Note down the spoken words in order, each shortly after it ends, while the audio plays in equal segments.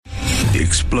The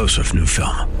explosive new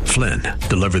film, Flynn,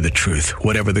 deliver the truth,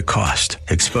 whatever the cost,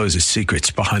 exposes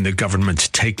secrets behind the government's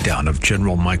takedown of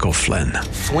General Michael Flynn.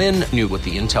 Flynn knew what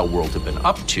the intel world had been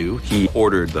up to. He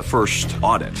ordered the first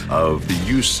audit of the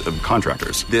use of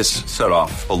contractors. This set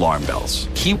off alarm bells.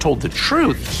 He told the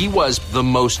truth. He was the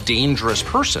most dangerous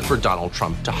person for Donald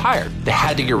Trump to hire. They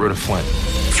had to get rid of Flynn.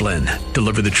 Flynn,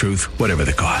 deliver the truth, whatever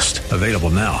the cost. Available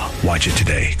now. Watch it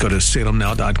today. Go to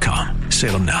salemnow.com.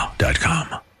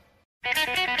 salemnow.com.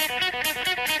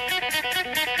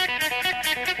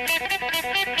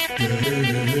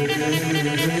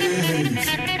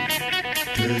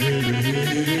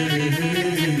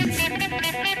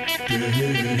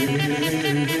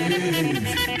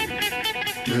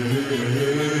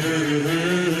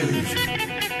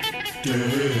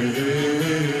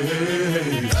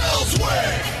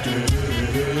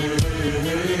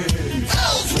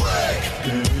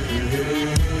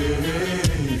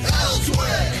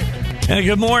 Hey,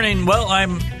 good morning. Well, I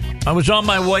was on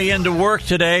my way into work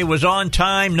today, was on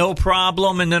time, no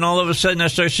problem, and then all of a sudden I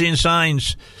start seeing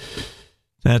signs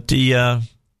that the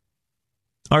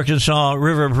Arkansas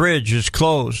River Bridge is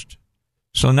closed.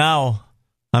 So now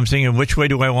I'm thinking, which way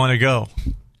do I want to go?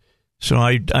 So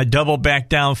I doubled back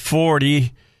down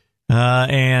 40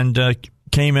 and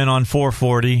came in on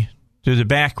 440 through the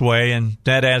back way, and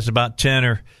that adds about 10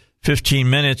 or 15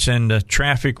 minutes, and the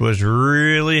traffic was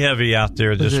really heavy out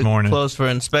there this morning. Closed for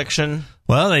inspection?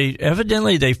 Well,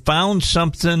 they found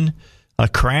something, a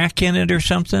crack in it or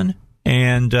something.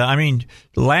 And,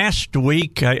 last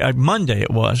week, Monday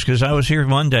it was, because I was here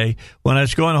Monday, when I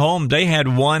was going home, they had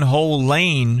one whole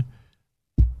lane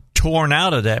torn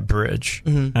out of that bridge.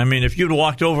 Mm-hmm. I mean, if you'd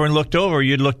walked over and looked over,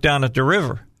 you'd look down at the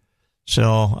river.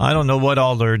 So I don't know what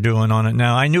all they're doing on it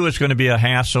now. I knew it was going to be a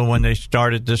hassle when they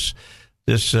started this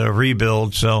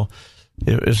rebuild. So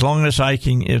as long as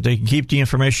if they can keep the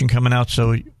information coming out,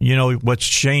 so you know what's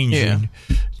changing,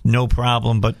 no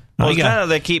problem. But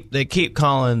they keep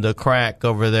calling the crack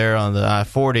over there on the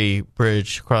I-40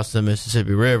 bridge across the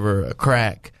Mississippi River a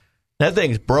crack. That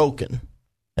thing's broken.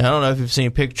 And I don't know if you've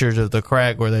seen pictures of the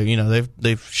crack where they've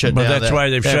shut down. But that's why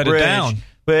they've shut it down.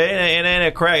 But it ain't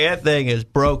a crack. That thing is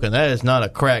broken. That is not a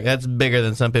crack. That's bigger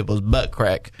than some people's butt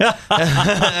crack. You're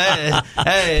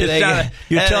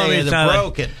telling me it's not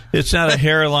broken. It's not a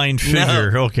hairline figure.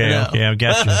 No, okay, I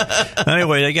got you.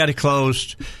 Anyway, they got it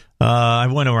closed. I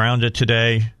went around it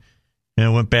today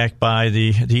and went back by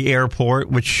the airport,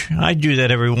 which I do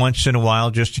that every once in a while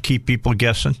just to keep people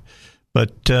guessing.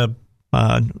 But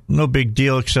no big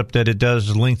deal, except that it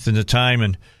does lengthen the time.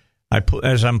 And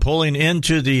as I'm pulling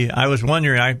into I was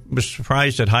wondering, I was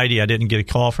surprised that I didn't get a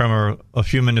call from her a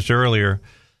few minutes earlier,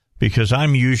 because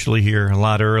I'm usually here a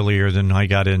lot earlier than I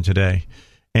got in today.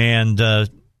 And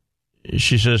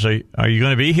she says, are you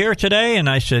going to be here today? And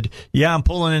I said, yeah, I'm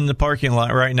pulling in the parking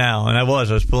lot right now. And I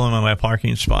was pulling in my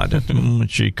parking spot at the moment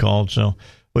she called. So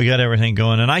we got everything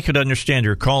going. And I could understand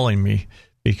her calling me,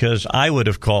 because I would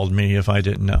have called me if I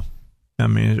didn't know. I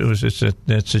mean, it's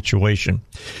that situation.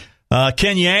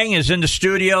 Ken Yang is in the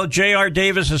studio. J.R.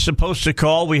 Davis is supposed to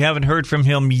call. We haven't heard from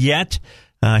him yet.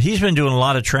 He's been doing a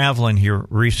lot of traveling here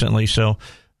recently, so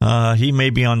he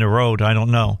may be on the road. I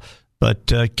don't know. But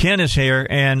Ken is here,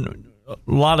 and a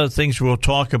lot of things we'll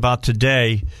talk about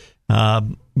today.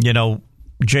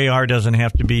 J.R. doesn't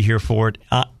have to be here for it.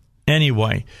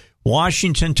 Anyway,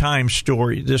 Washington Times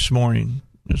story this morning,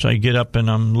 as I get up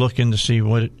and I'm looking to see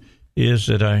what it is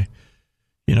that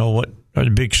what are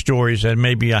the big stories that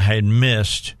maybe I had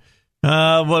missed.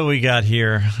 What do we got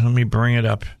here? Let me bring it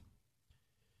up.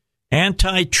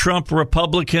 Anti-Trump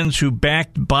Republicans who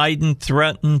backed Biden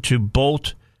threaten to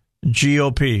bolt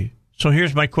GOP. So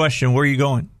here's my question. Where are you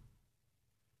going?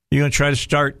 You going to try to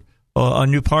start a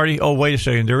new party? Oh, wait a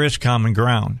second. There is common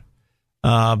ground.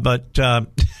 But that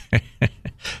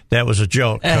was a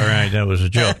joke. All right, that was a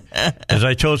joke. As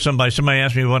I told somebody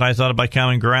asked me what I thought about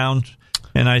common ground,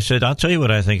 and I said, I'll tell you what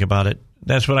I think about it.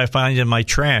 That's what I find in my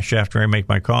trash after I make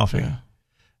my coffee.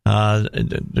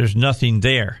 There's nothing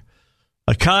there.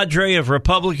 A cadre of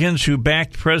Republicans who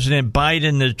backed President Biden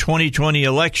in the 2020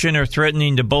 election are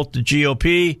threatening to bolt the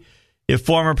GOP if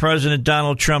former President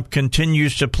Donald Trump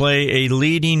continues to play a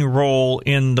leading role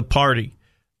in the party.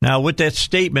 Now, with that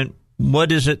statement,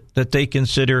 what is it that they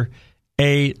consider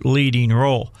a leading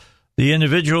role? The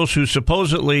individuals who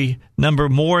supposedly number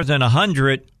more than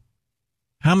 100.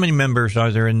 How many members are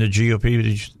there in the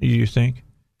GOP, do you think?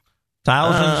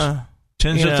 Thousands?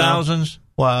 Tens of thousands?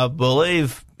 Well, I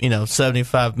believe,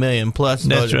 75 million plus.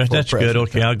 That's right. That's good.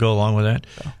 Okay, I'll go along with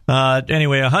that.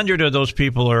 Anyway, 100 of those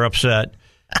people are upset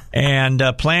and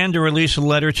plan to release a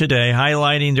letter today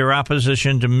highlighting their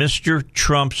opposition to Mr.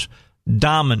 Trump's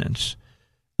dominance.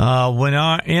 In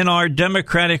our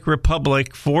democratic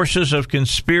republic, forces of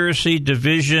conspiracy,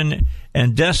 division,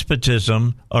 and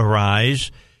despotism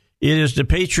arise, it is the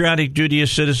patriotic duty of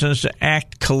citizens to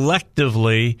act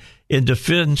collectively in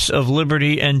defense of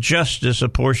liberty and justice, a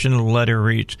portion of the letter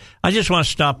reads. I just want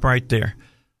to stop right there.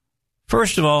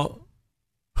 First of all,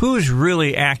 who's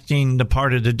really acting the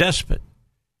part of the despot?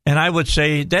 And I would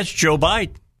say that's Joe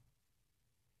Biden.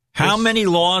 How many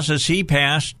laws has he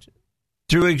passed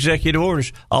through executive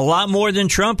orders? A lot more than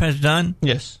Trump has done.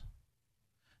 Yes.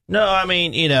 No, I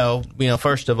mean,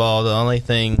 first of all, the only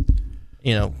thing,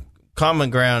 Common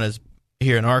Ground is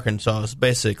here in Arkansas is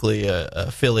basically a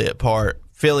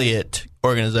affiliate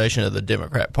organization of the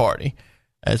Democrat Party.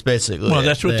 That's basically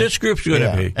that's what this group's going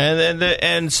to be.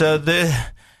 And so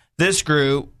this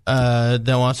group that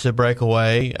wants to break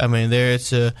away. I mean,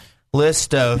 there's a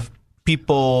list of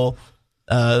people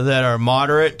that are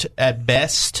moderate at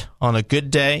best on a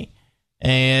good day,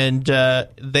 and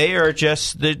they are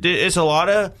just. It's a lot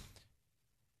of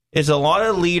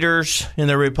leaders in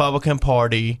the Republican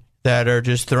Party that are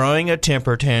just throwing a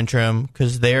temper tantrum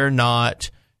because they're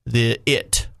not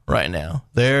it right now.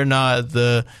 They're not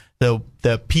the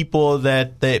people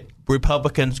that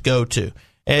Republicans go to.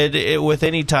 And with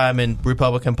any time in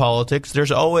Republican politics,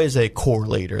 there's always a core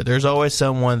leader. There's always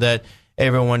someone that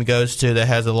everyone goes to that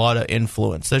has a lot of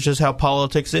influence. That's just how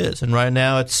politics is. And right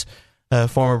now it's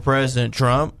former President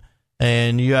Trump,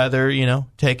 and you either,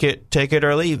 take it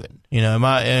or leave it. Am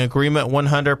I in agreement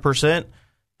 100%?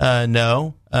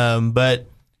 No. But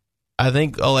I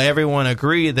think everyone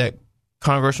agreed that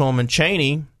Congresswoman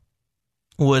Cheney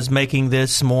was making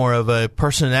this more of a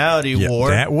personality war.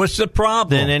 That was the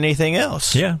problem. Than anything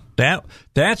else. Yeah,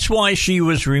 that's why she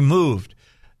was removed.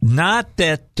 Not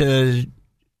that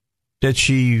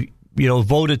she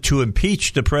voted to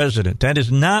impeach the president. That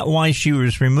is not why she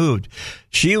was removed.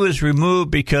 She was removed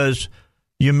because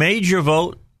you made your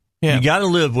vote. Yeah. You got to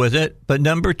live with it. But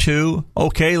number two,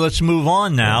 okay, let's move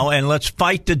on now and let's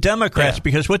fight the Democrats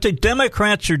because what the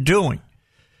Democrats are doing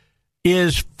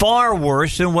is far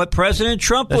worse than what President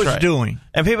Trump was doing.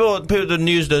 And the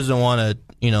news doesn't want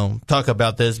to, talk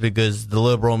about this because the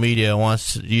liberal media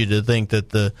wants you to think that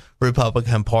the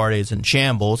Republican Party is in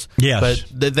shambles. Yes.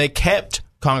 But they kept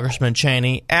Congressman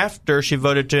Cheney after she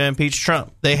voted to impeach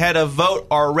Trump. They had a vote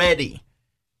already,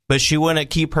 but she wouldn't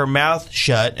keep her mouth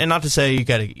shut. And not to say you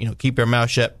got to, keep your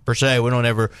mouth shut per se. We don't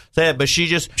ever say it, but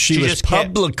she was just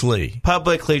publicly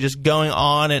just going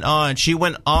on and on. She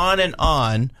went on and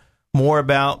on more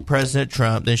about President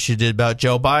Trump than she did about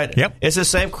Joe Biden. Yep. It's the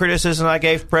same criticism I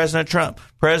gave President Trump.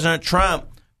 President Trump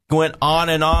went on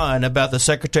and on about the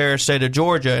Secretary of State of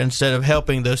Georgia instead of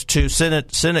helping those two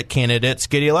Senate candidates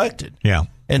get elected. Yeah.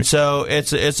 And so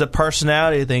it's a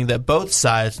personality thing that both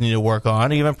sides need to work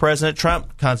on. Even President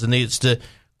Trump kind of needs to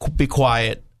be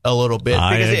quiet a little bit.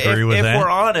 I agree with that. If we're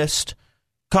honest,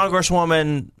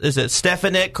 Congresswoman, is it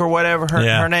Stefanik or whatever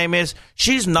her name is?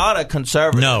 She's not a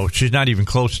conservative. No, she's not even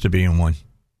close to being one.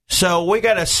 So we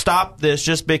got to stop this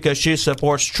just because she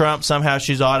supports Trump. Somehow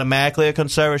she's automatically a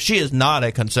conservative. She is not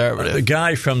a conservative. The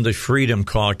guy from the Freedom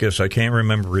Caucus, I can't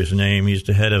remember his name. He's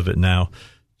the head of it now.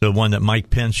 The one that Mike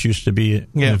Pence used to be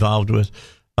involved with,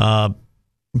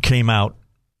 came out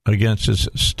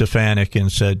against Stefanik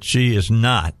and said she is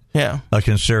not a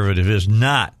conservative, is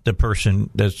not the person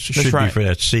that should be for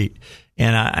that seat.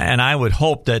 And I would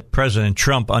hope that President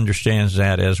Trump understands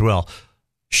that as well.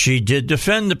 She did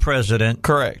defend the president.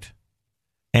 Correct.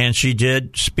 And she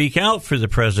did speak out for the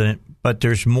president, but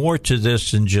there's more to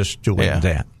this than just doing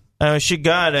that. She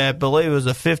got, I believe it was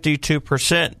a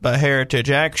 52% by Heritage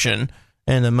Action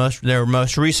in their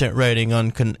most recent rating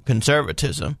on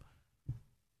conservatism.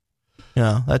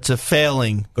 That's a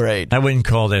failing grade. I wouldn't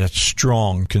call that a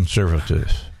strong conservative.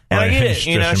 And I get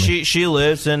it. She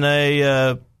lives in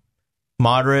a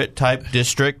moderate type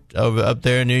district up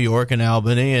there in New York and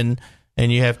Albany, and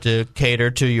you have to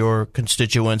cater to your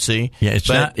constituency. Yeah,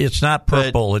 it's not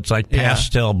purple. It's like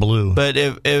pastel blue. But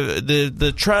if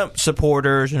the Trump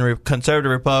supporters and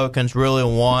conservative Republicans really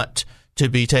want to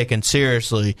be taken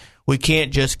seriously, we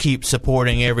can't just keep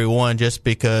supporting everyone just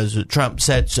because Trump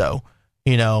said so.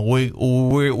 We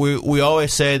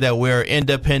always say that we're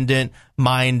independent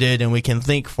minded and we can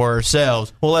think for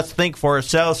ourselves. Well, let's think for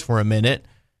ourselves for a minute.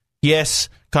 Yes,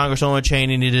 Congresswoman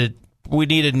Cheney we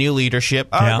needed new leadership.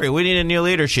 I agree. We need a new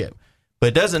leadership. But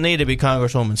it doesn't need to be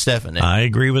Congresswoman Stefanik. I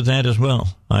agree with that as well.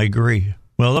 I agree.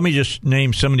 Well, let me just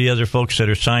name some of the other folks that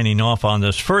are signing off on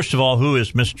this. First of all, who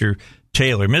is Mr.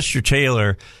 Taylor? Mr.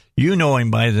 Taylor, you know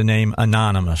him by the name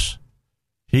Anonymous.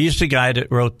 He's the guy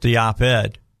that wrote the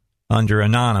op-ed under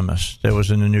Anonymous that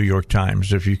was in the New York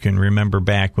Times, if you can remember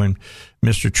back when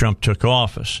Mr. Trump took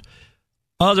office.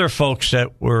 Other folks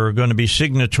that were going to be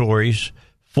signatories,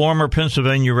 former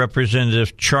Pennsylvania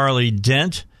Representative Charlie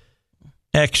Dent,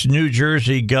 ex-New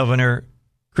Jersey Governor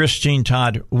Christine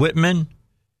Todd Whitman,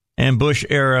 and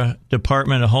Bush-era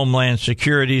Department of Homeland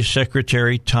Security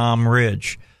Secretary Tom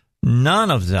Ridge. None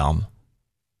of them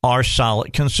are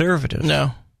solid conservatives.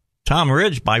 No. Tom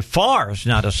Ridge, by far, is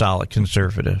not a solid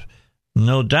conservative.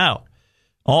 No doubt.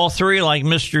 All three, like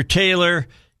Mr. Taylor,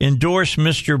 endorsed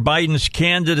Mr. Biden's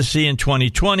candidacy in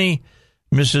 2020.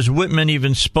 Mrs. Whitman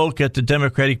even spoke at the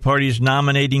Democratic Party's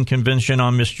nominating convention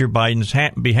on Mr. Biden's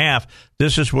behalf.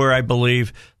 This is where I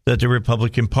believe that the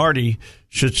Republican Party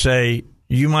should say,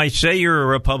 you might say you're a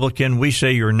Republican, we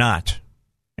say you're not,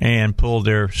 and pull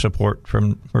their support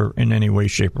from her in any way,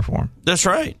 shape, or form. That's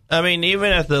right. I mean,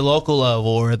 even at the local level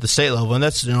or at the state level, and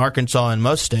that's in Arkansas and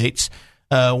most states,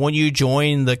 when you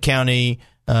join the county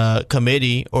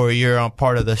committee or you're on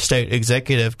part of the state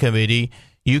executive committee,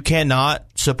 you cannot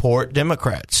support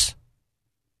Democrats.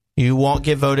 You won't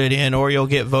get voted in or you'll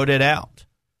get voted out.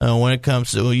 When it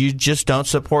comes to, you just don't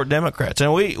support Democrats.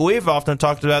 And we've often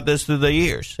talked about this through the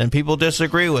years, and people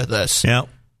disagree with us. Yeah.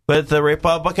 But the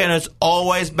Republican is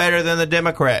always better than the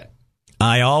Democrat.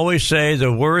 I always say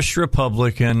the worst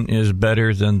Republican is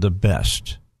better than the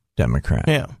best Democrat.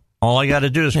 Yeah. All I got to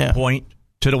do is point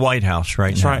to the White House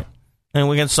right That's now. Right. And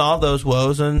we can solve those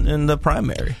woes in the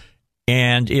primary.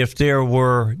 And if there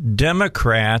were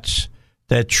Democrats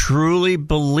that truly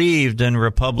believed in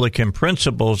Republican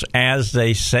principles, as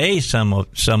they say some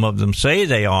of them say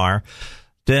they are,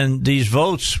 then these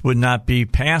votes would not be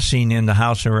passing in the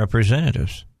House of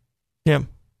Representatives. Yeah.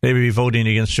 They would be voting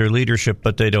against their leadership,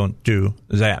 but they don't do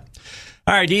that.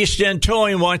 All right, East End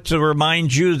Towing wants to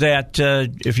remind you that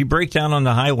if you break down on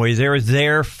the highway, they're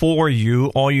there for you.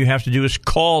 All you have to do is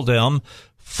call them,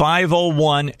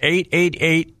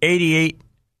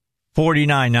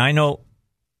 501-888-8849. Now, I know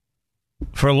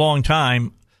for a long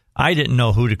time, I didn't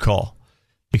know who to call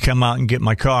to come out and get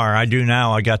my car. I do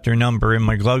now. I got their number in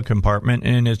my glove compartment,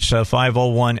 and it's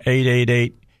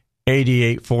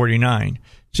 501-888-8849.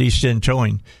 It's East End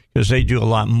Towing, because they do a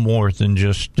lot more than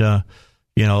just, tow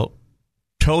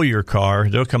your car.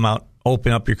 They'll come out,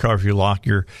 open up your car if you lock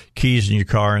your keys in your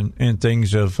car and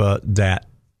things of that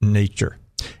nature.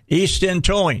 East End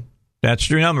Towing. That's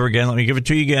their number again. Let me give it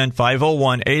to you again,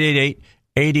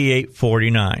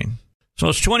 501-888-8849. So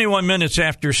it's 21 minutes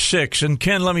after 6. And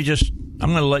Ken, I'm going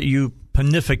to let you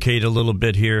pontificate a little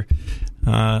bit here.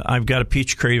 I've got a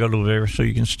peach crate over there so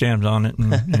you can stand on it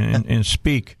and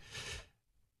speak.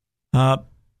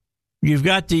 You've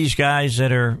got these guys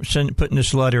that are putting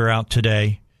this letter out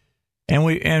today, and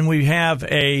we have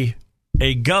a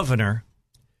governor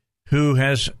who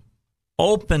has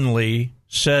openly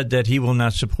said that he will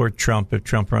not support Trump if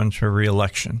Trump runs for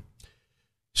re-election.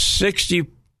 62%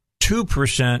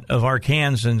 of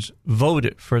Arkansans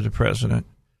voted for the president.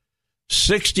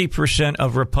 60%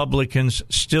 of Republicans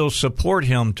still support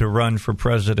him to run for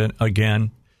president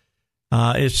again.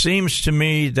 It seems to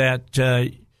me that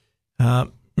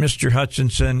Mr.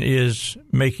 Hutchinson is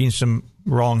making some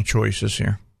wrong choices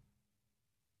here.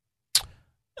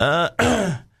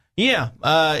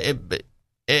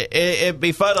 It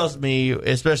befuddles me,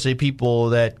 especially people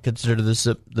that consider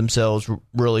themselves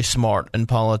really smart in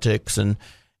politics, and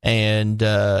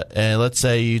let's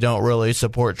say you don't really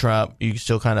support Trump, you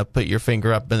still kind of put your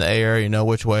finger up in the air, you know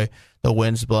which way the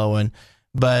wind's blowing.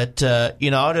 But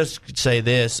I'll just say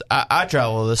this: I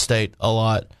travel the state a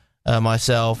lot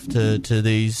myself to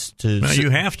these. Well,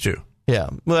 you have to. Yeah,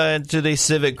 well, to these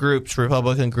civic groups,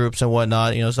 Republican groups, and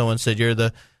whatnot. Someone said you're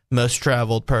the most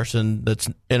traveled person that's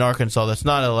in Arkansas that's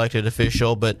not an elected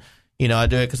official, but I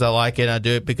do it because I like it. I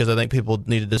do it because I think people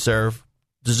need to deserve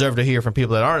to hear from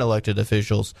people that aren't elected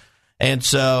officials. And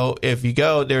so if you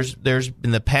go, there's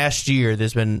in the past year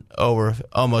there's been over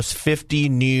almost 50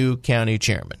 new county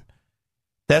chairmen.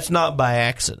 That's not by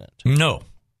accident. No,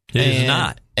 it is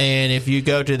not. And if you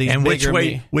go to these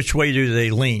which way do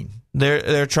they lean?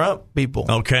 They're Trump people.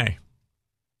 Okay.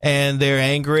 And they're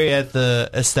angry at the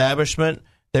establishment.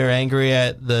 They're angry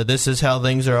at this is how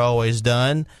things are always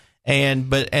done. And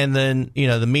then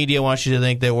the media wants you to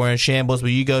think that we're in shambles,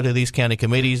 but you go to these county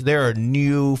committees, there are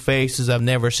new faces I've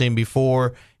never seen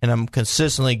before, and I'm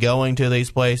consistently going to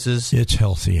these places. It's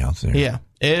healthy out there. Yeah.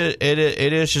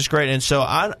 It is just great. And so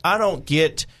I don't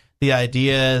get the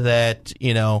idea that,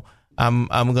 I'm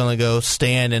going to go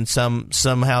stand and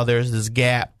somehow there's this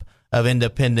gap of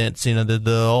independence,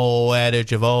 the old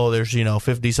adage of, there's,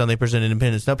 50-something%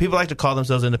 independence. Now, people like to call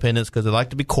themselves independents because they like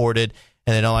to be courted,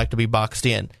 and they don't like to be boxed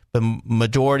in. The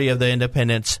majority of the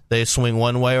independents, they swing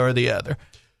one way or the other.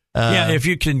 If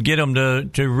you can get them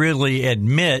to really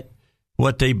admit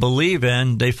what they believe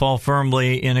in, they fall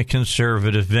firmly in a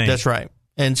conservative vein. That's right.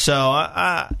 And so,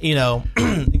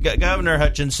 Governor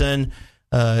Hutchinson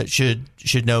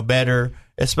should know better,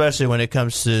 especially when it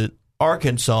comes to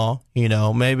Arkansas.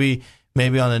 Maybe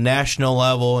on the national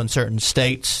level in certain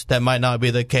states that might not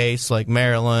be the case, like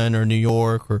Maryland or New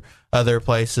York or other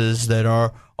places that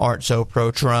aren't so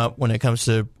pro-Trump when it comes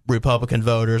to Republican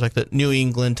voters, like the New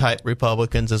England type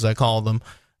Republicans, as I call them.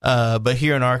 But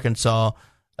here in Arkansas,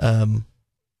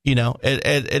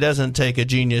 it doesn't take a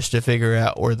genius to figure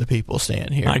out where the people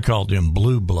stand here. I called them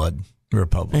blue blood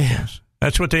Republicans. Yeah.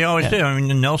 That's what they always did. I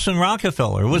mean, Nelson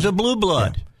Rockefeller was a blue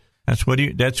blood. Yeah. That's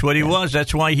what he was.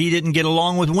 That's why he didn't get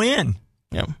along with Wynn.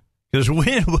 Yeah. Because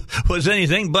Wynn was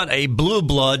anything but a blue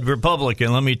blood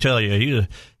Republican. Let me tell you,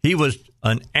 he was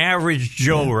an average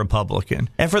Joe Republican.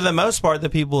 And for the most part, the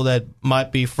people that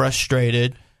might be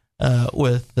frustrated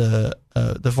with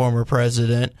the former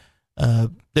president,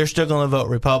 they're still going to vote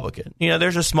Republican.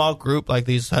 There's a small group like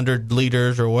these 100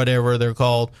 leaders or whatever they're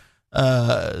called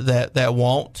that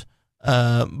won't.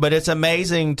 But it's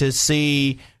amazing to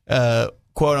see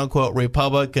quote unquote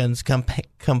Republicans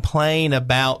complain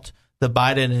about the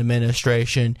Biden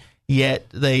administration, yet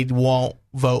they won't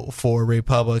vote for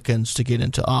Republicans to get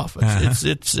into office.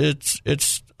 Uh-huh.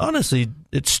 It's honestly,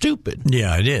 it's stupid.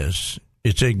 Yeah, it is.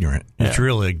 It's ignorant. Yeah. It's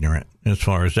real ignorant as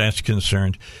far as that's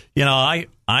concerned. I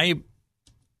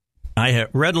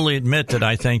readily admit that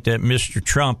I think that Mr.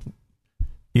 Trump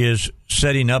is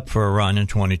setting up for a run in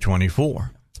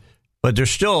 2024. But there's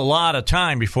still a lot of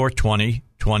time before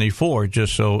 2024,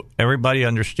 just so everybody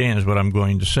understands what I'm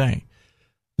going to say.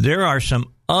 There are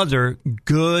some other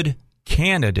good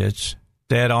candidates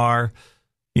that are,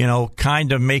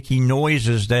 kind of making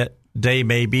noises that they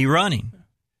may be running.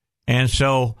 And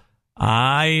so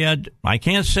I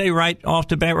can't say right off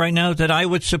the bat right now that I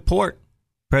would support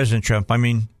President Trump. I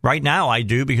mean, right now I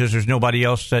do because there's nobody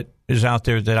else that is out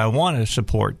there that I want to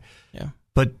support. Yeah.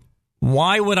 But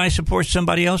why would I support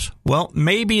somebody else? Well,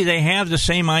 maybe they have the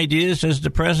same ideas as the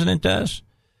president does,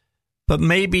 but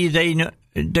maybe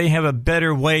they have a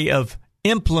better way of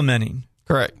implementing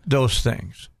those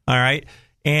things. All right.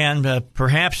 And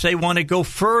perhaps they want to go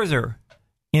further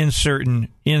in certain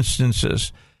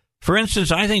instances. For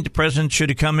instance, I think the president should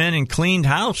have come in and cleaned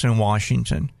house in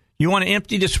Washington. You want to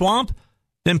empty the swamp?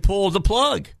 Then pull the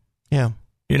plug. Yeah.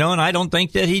 And I don't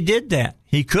think that he did that.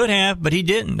 He could have, but he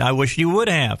didn't. I wish he would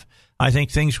have. I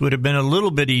think things would have been a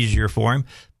little bit easier for him.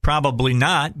 Probably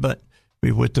not, but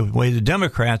with the way the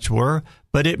Democrats were.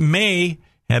 But it may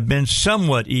have been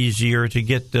somewhat easier to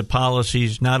get the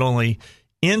policies not only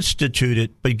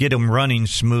instituted, but get them running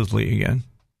smoothly again.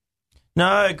 No,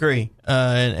 I agree.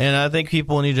 And I think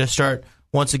people need to start,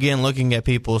 once again, looking at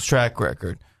people's track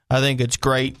record. I think it's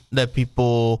great that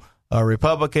people are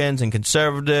Republicans and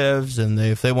conservatives, and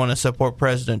if they want to support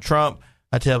President Trump,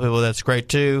 I tell people that's great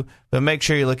too. But make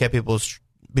sure you look at people's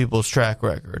track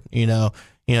record.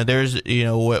 There's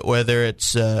whether it's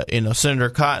Senator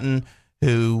Cotton,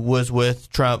 who was with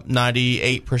Trump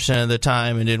 98% of the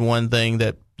time and did one thing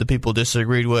that the people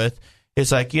disagreed with.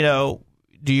 It's like, do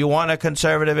you want a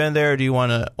conservative in there or do you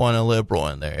want a liberal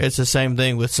in there? It's the same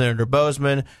thing with Senator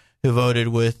Bozeman, who voted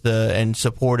with and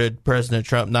supported President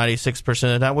Trump 96%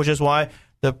 of the time, which is why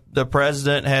the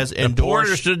president has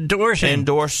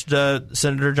endorsed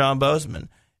Senator John Bozeman.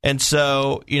 And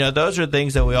so, those are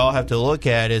things that we all have to look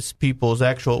at as people's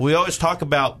we always talk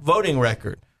about voting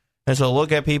record. And so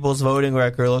look at people's voting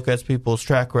record, look at people's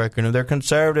track record. If they're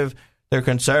conservative, they're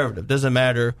conservative. Doesn't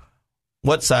matter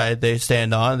what side they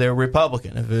stand on, they're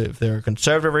Republican. If they're a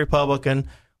conservative Republican,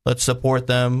 let's support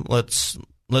them. Let's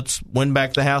win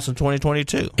back the House in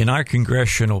 2022. In our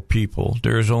congressional people,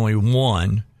 there is only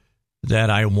one that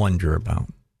I wonder about,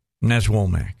 and that's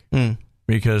Womack.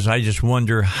 Because I just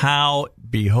wonder how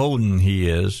beholden he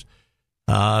is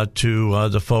to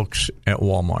the folks at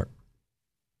Walmart.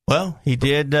 Well, he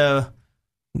did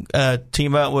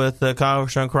team up with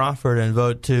Congressman Crawford and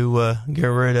vote to get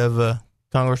rid of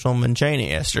Congresswoman Cheney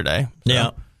yesterday. So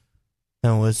yeah.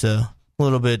 That was a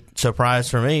little bit surprise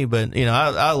for me, but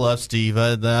I love Steve.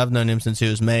 I've known him since he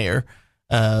was mayor,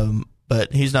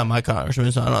 but he's not my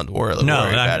congressman, so I don't have to worry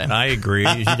about him. I agree.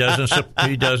 He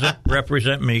doesn't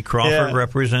represent me. Crawford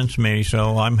represents me,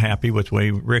 so I'm happy with the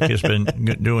way Rick has been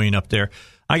doing up there.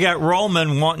 I got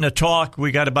Roman wanting to talk.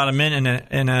 We got about a minute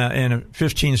and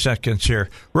 15 seconds here.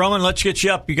 Roman, let's get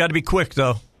you up. You got to be quick,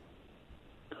 though.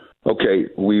 Okay,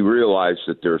 we realize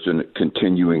that there's a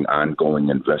continuing ongoing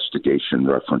investigation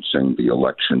referencing the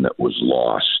election that was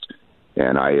lost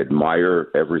And I admire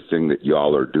everything that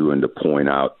y'all are doing to point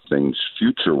out things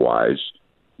future-wise.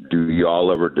 Do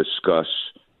y'all ever discuss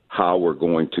how we're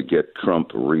going to get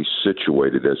Trump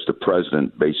resituated as the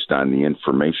president based on the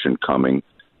information coming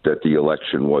that the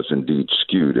election was indeed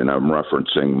skewed? And I'm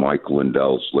referencing Mike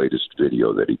Lindell's latest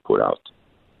video that he put out.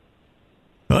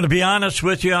 Well, to be honest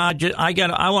with you,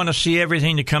 I want to see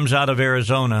everything that comes out of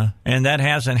Arizona, and that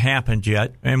hasn't happened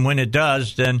yet. And when it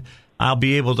does, then I'll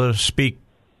be able to speak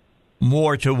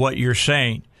more to what you're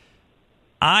saying.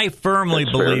 I firmly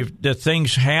believe that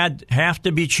things have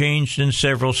to be changed in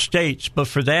several states, but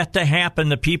for that to happen,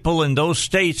 the people in those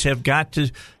states have got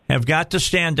to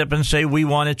stand up and say we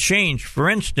want to change. For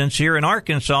instance, here in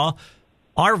Arkansas,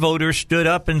 our voters stood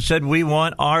up and said we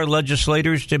want our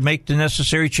legislators to make the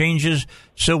necessary changes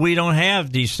so we don't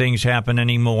have these things happen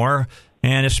anymore,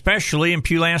 and especially in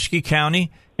Pulaski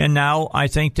County. And now I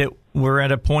think that we're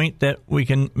at a point that we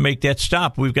can make that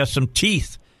stop. We've got some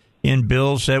teeth in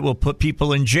bills that will put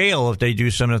people in jail if they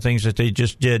do some of the things that they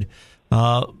just did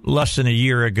less than a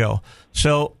year ago.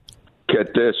 So,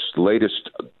 get this latest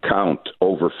count: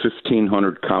 over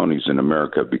 1,500 counties in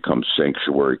America have become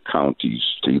sanctuary counties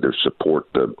to either support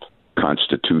the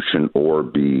Constitution or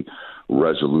be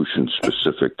resolution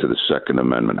specific to the Second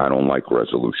Amendment. I don't like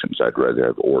resolutions. I'd rather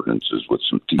have ordinances with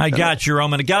some teeth. I got you,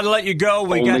 Roman. I got to let you go.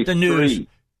 We got the news.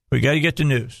 We got to get the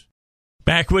news.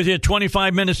 Back with you at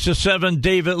 25 minutes to 7.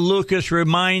 David Lucas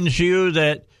reminds you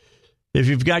that if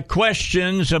you've got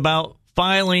questions about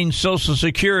filing Social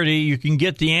Security, you can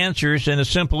get the answers in a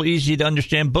simple,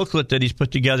 easy-to-understand booklet that he's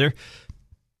put together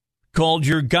called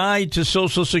Your Guide to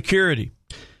Social Security.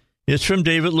 It's from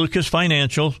David Lucas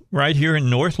Financial right here in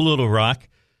North Little Rock.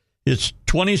 It's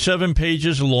 27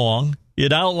 pages long.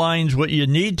 It outlines what you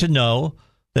need to know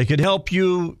that could help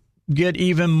you get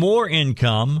even more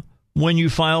income when you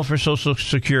file for Social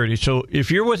Security. So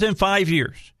if you're within 5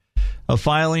 years of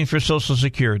filing for Social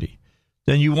Security,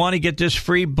 then you want to get this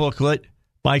free booklet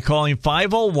by calling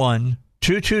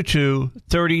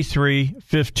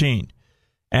 501-222-3315.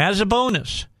 As a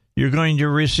bonus, you're going to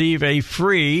receive a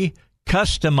free,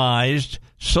 customized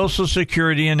Social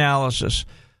Security analysis.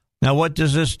 Now, what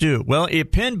does this do? Well,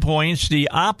 it pinpoints the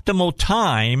optimal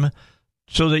time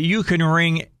so that you can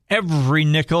wring every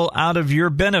nickel out of your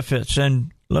benefits.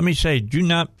 And let me say, do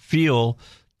not feel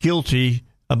guilty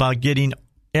about getting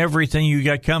everything you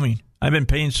got coming. I've been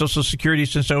paying Social Security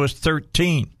since I was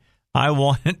 13. I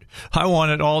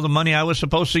wanted all the money I was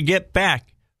supposed to get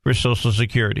back for Social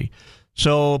Security.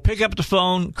 So pick up the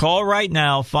phone, call right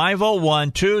now,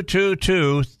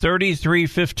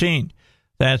 501-222-3315.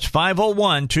 That's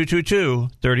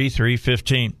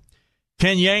 501-222-3315.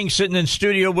 Ken Yang sitting in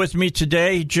studio with me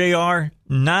today. JR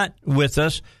not with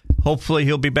us. Hopefully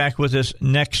he'll be back with us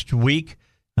next week.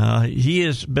 He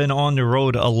has been on the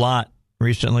road a lot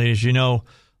recently. As you know,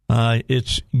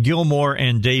 it's Gilmore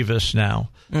and Davis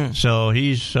now. So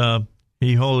he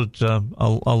holds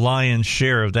a lion's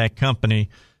share of that company.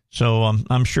 So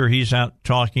I'm sure he's out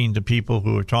talking to people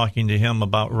who are talking to him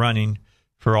about running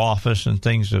for office and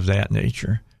things of that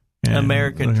nature. And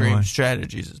American Dream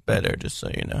Strategies is better, just so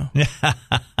you know.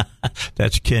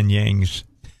 That's Ken Yang's.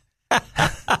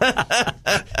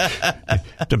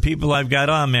 The people I've got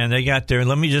on, man, they got there.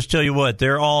 Let me just tell you what,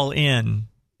 they're all in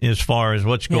as far as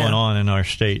what's going on in our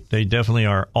state. They definitely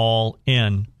are all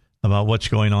in about what's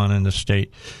going on in the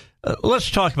state.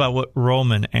 Let's talk about what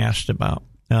Roman asked about.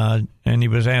 And he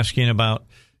was asking about,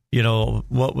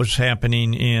 what was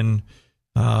happening in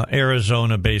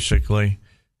Arizona, basically.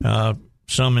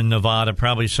 Some in Nevada,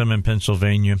 probably some in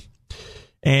Pennsylvania.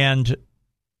 And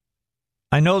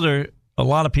I know a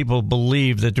lot of people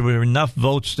believe that there were enough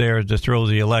votes there to throw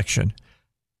the election.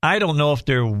 I don't know if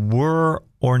there were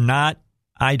or not.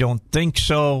 I don't think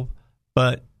so,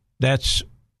 but that's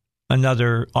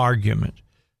another argument.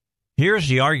 Here's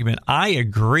the argument. I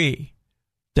agree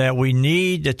that we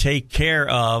need to take care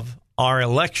of our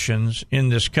elections in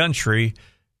this country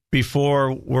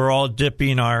before we're all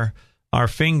dipping our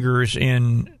fingers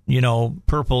in,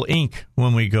 purple ink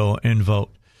when we go and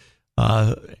vote.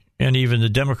 And even the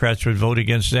Democrats would vote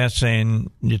against that, saying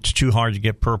it's too hard to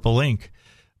get purple ink.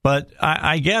 But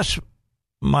I guess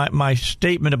my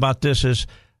statement about this is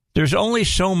there's only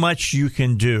so much you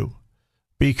can do,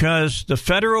 because the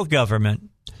federal government,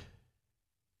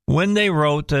 when they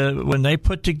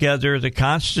put together the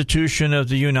Constitution of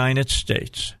the United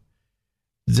States,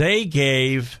 they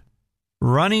gave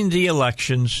running the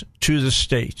elections to the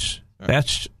states.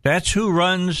 That's who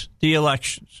runs the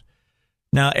elections.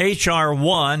 Now, H.R.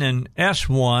 1 and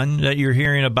S1 that you're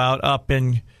hearing about up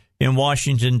in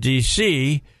Washington,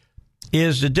 D.C.,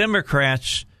 is the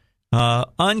Democrats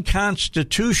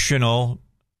unconstitutional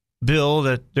bill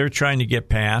that they're trying to get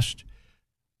passed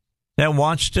that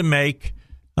wants to make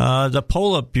the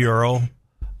Politburo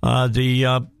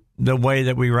the way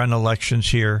that we run elections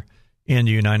here in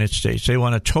the United States. They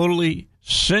want a totally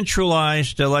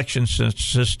centralized election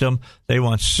system. They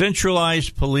want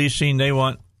centralized policing. They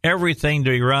want everything to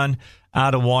be run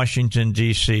out of Washington,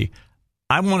 D.C.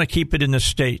 I want to keep it in the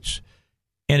states.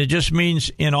 And it just means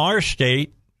in our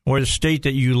state, or the state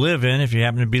that you live in, if you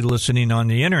happen to be listening on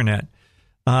the internet,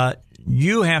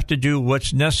 you have to do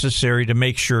what's necessary to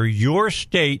make sure your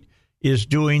state is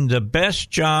doing the best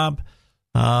job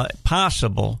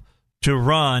possible to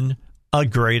run a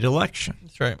great election.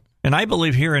 That's right. And I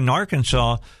believe here in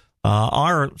Arkansas,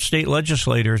 our state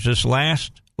legislators this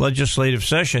last legislative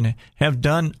session have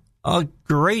done a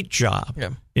great job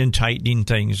in tightening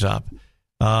things up.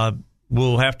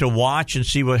 We'll have to watch and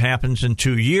see what happens in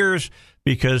 2 years,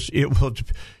 because it will,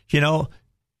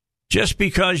 just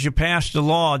because you pass the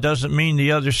law doesn't mean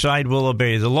the other side will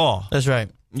obey the law. That's right.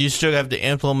 You still have to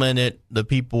implement it. The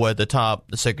people at the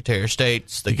top, the Secretary of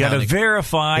States, you got to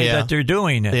verify that they're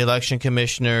doing it. The election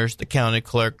commissioners, the county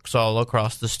clerks all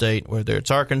across the state, whether it's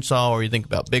Arkansas or you think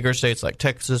about bigger states like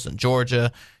Texas and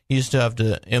Georgia, you still have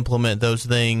to implement those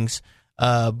things.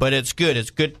 But it's good.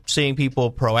 It's good seeing people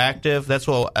proactive. That's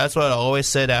what I always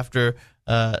said after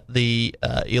the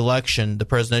election, the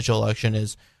presidential election,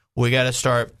 is we got to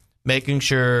start making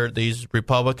sure these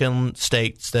Republican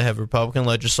states that have Republican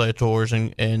legislators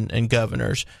and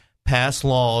governors pass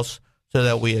laws so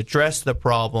that we address the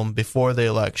problem before the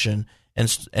election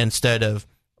instead of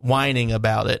whining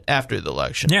about it after the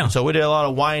election. Yeah. So we did a lot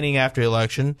of whining after the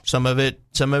election. Some of it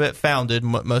founded,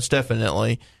 most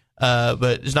definitely.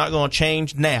 But it's not going to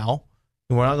change now.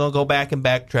 We're not going to go back and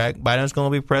backtrack. Biden's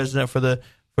going to be president for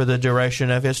the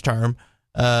duration of his term.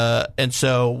 And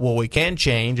so what we can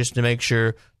change is to make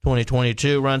sure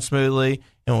 2022 runs smoothly,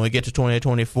 and when we get to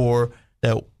 2024,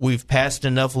 that we've passed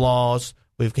enough laws,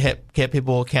 we've kept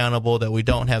people accountable, that we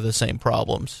don't have the same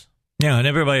problems. Yeah, and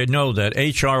everybody know that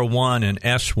H.R. 1 and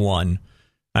S1,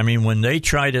 I mean, when they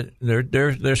try to,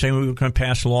 they're saying we're going to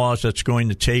pass laws that's going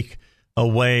to take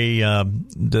away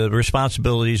the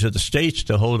responsibilities of the states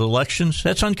to hold elections.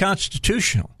 That's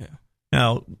unconstitutional. Yeah.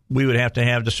 Now, we would have to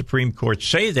have the Supreme Court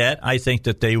say that. I think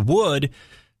that they would.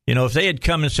 If they had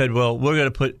come and said, well, we're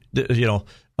going to put,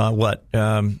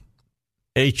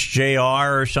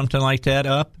 HJR or something like that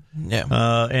up.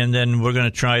 Yeah. And then we're going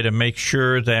to try to make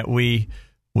sure that we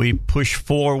push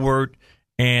forward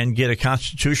and get a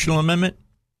constitutional amendment.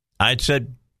 I'd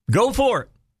said, go for it.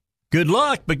 Good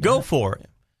luck, but go for it.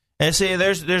 And see,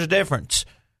 there's a difference.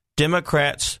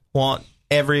 Democrats want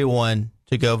everyone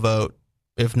to go vote,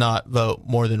 if not vote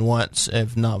more than once,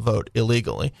 if not vote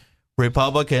illegally.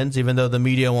 Republicans, even though the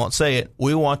media won't say it,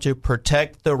 we want to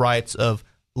protect the rights of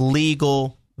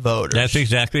legal voters. That's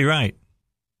exactly right.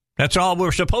 That's all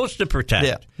we're supposed to protect.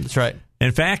 Yeah, that's right.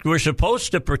 In fact, we're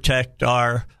supposed to protect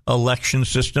our election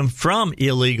system from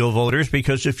illegal voters,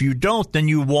 because if you don't, then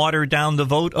you water down the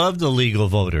vote of the legal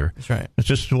voter. That's right. It's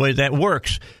just the way that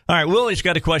works. All right, Willie's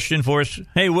got a question for us.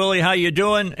 Hey, Willie, how you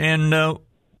doing? And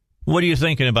what are you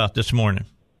thinking about this morning?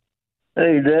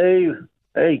 Hey, Dave.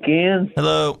 Hey, Ken.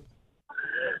 Hello.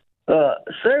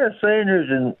 Sarah Sanders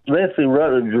and Leslie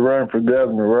Rutledge are running for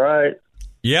governor, right?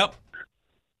 Yep.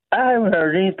 I haven't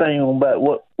heard anything about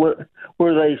where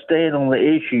they stand on the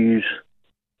issues.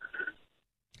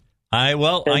 I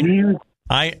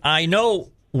know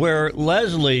where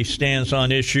Leslie stands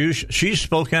on issues. She's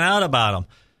spoken out about them.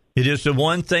 It is the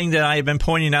one thing that I've been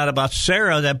pointing out about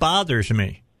Sarah that bothers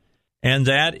me, and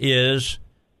that is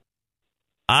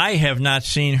I have not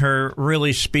seen her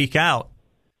really speak out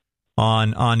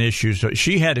on issues.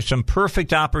 She had some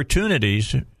perfect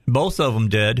opportunities. Both of them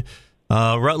did.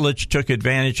 Rutledge took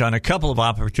advantage on a couple of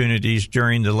opportunities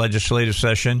during the legislative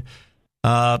session.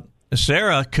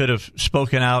 Sarah could have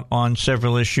spoken out on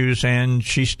several issues, and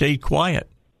she stayed quiet.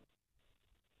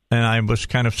 And I was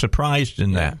kind of surprised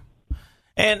in that.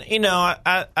 And,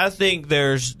 I think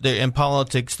in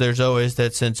politics, there's always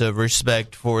that sense of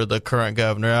respect for the current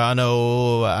governor. I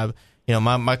know,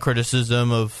 my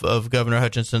criticism of Governor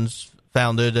Hutchinson's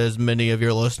founded, as many of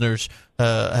your listeners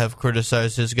have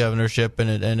criticized his governorship,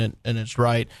 and it's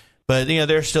right. But,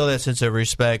 there's still that sense of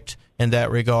respect in that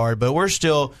regard. But we're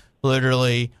still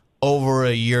literally over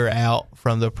a year out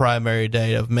from the primary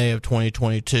date of May of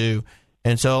 2022.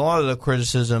 And so a lot of the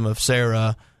criticism of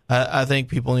Sarah, I think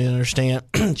people need to understand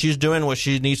she's doing what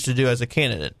she needs to do as a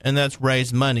candidate, and that's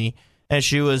raise money. And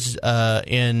she was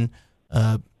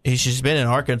she's been in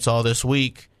Arkansas this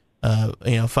week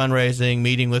fundraising,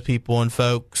 meeting with people and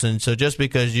folks. And so just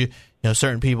because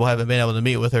certain people haven't been able to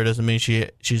meet with her doesn't mean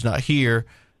she's not here.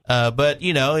 But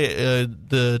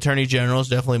the Attorney General is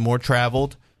definitely more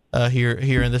traveled here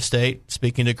in the state,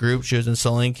 speaking to groups. She was in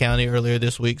Saline County earlier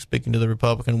this week, speaking to the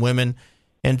Republican women.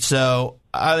 And so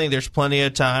I think there's plenty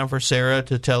of time for Sarah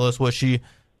to tell us what she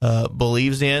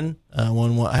believes in.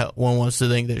 One wants to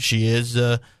think that she is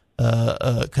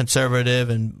conservative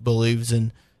and believes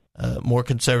in more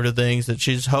conservative things, that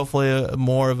she's hopefully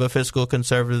more of a fiscal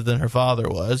conservative than her father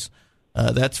was.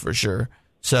 That's for sure.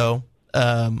 So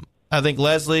I think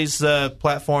Leslie's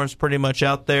platform's pretty much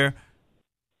out there.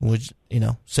 Which,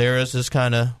 Sarah's is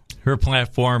kind of... Her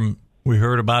platform, we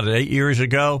heard about it 8 years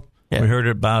ago. Yeah. We heard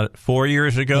about it 4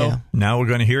 years ago. Yeah. Now we're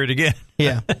going to hear it again.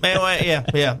 Yeah. Anyway,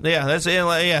 yeah. That's it.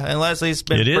 Yeah. And Leslie's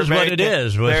been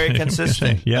very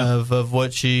consistent of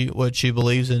what she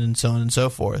believes in, and so on and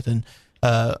so forth. And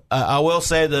I will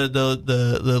say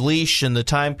the leash and the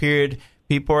time period,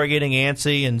 people are getting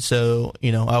antsy, and so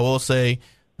I will say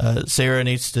Sarah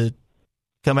needs to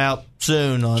come out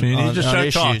soon on issues. So you need to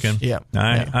start talking. Yeah.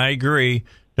 I agree.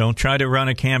 Don't try to run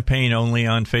a campaign only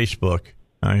on Facebook.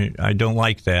 I don't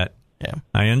like that. Yeah.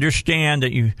 I understand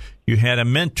that you had a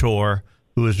mentor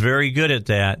who was very good at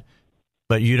that,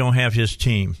 but you don't have his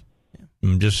team. Yeah.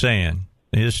 I'm just saying.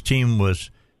 His team was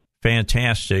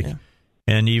fantastic,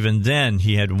 and even then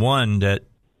he had one that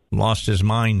lost his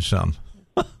mind some.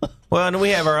 Well, and we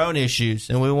have our own issues,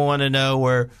 and we want to know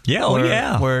where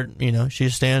she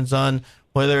stands on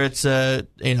whether it's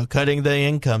cutting the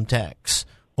income tax,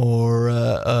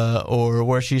 or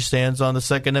where she stands on the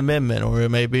Second Amendment, or it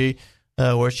may be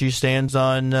where she stands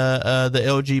on the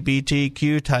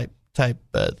LGBTQ type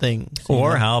things.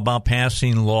 Or how about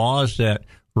passing laws that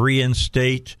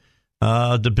reinstate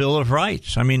the Bill of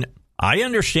Rights? I mean, I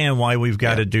understand why we've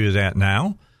got to do that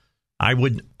now.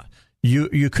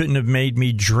 You couldn't have made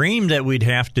me dream that we'd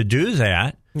have to do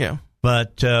that. Yeah.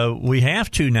 But we have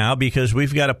to now, because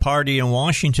we've got a party in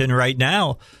Washington right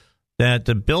now that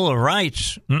the Bill of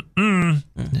Rights,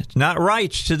 it's not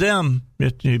rights to them.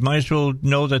 You might as well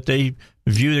know that they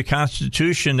view the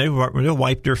Constitution, they'll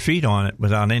wipe their feet on it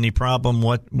without any problem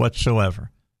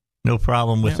whatsoever. No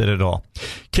problem with it at all.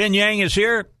 Ken Yang is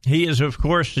here. He is, of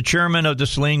course, the chairman of the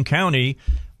Saline County,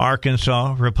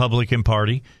 Arkansas Republican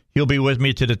Party. He'll be with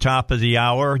me to the top of the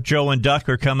hour. Joe and Duck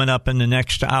are coming up in the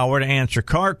next hour to answer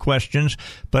car questions.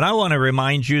 But I want to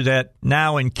remind you that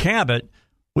now in Cabot,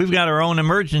 we've got our own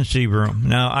emergency room.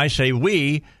 Now, I say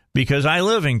we because I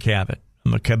live in Cabot.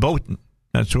 I'm a Cabotan.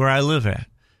 That's where I live at.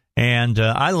 And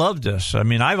I love this. I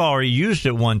mean, I've already used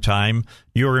it one time.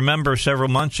 You'll remember several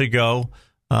months ago,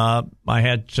 I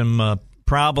had some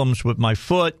problems with my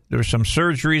foot. There were some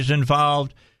surgeries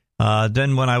involved.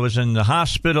 Then when I was in the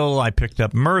hospital, I picked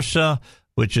up MRSA,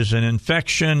 which is an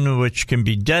infection which can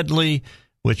be deadly,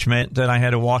 which meant that I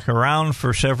had to walk around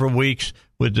for several weeks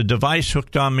with the device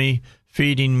hooked on me,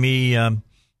 feeding me,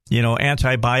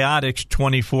 antibiotics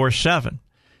 24/7.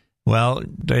 Well,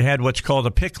 they had what's called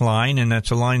a PICC line, and that's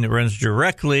a line that runs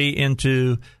directly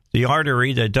into the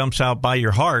artery that dumps out by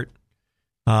your heart,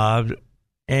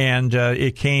 and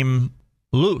it came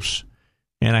loose.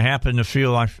 And I happened to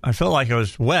feel, I felt like I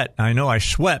was wet. I know I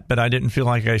sweat, but I didn't feel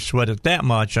like I sweated that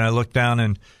much. And I looked down,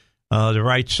 and the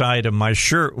right side of my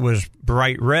shirt was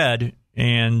bright red.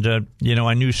 And,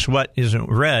 I knew sweat isn't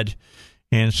red.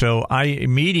 And so I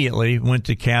immediately went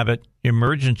to Cabot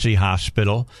Emergency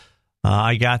Hospital.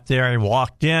 I got there. I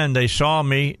walked in. They saw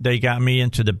me. They got me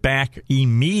into the back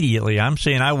immediately. I'm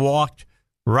saying I walked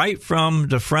right from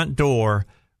the front door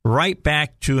right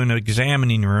back to an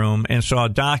examining room and saw a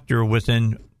doctor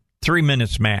within 3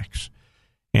 minutes max.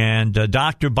 And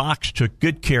Dr. Box took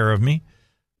good care of me.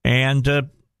 And,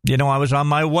 I was on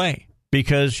my way.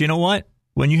 Because you know what?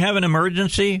 When you have an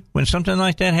emergency, when something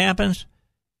like that happens,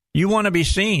 you want to be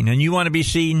seen. And you want to be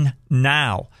seen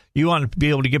now. You want to be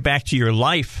able to get back to your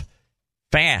life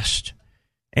fast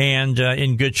and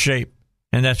in good shape.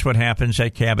 And that's what happens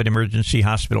at Cabot Emergency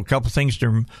Hospital. A couple things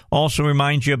to also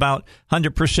remind you about: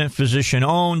 100%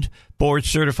 physician-owned,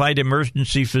 board-certified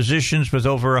emergency physicians with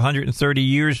over 130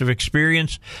 years of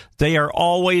experience. They are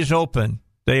always open.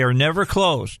 They are never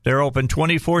closed. They're open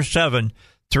 24/7,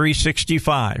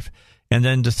 365. And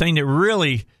then the thing that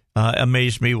really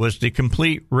amazed me was the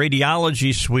complete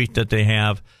radiology suite that they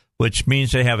have, which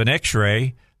means they have an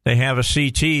X-ray, they have a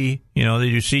CT, they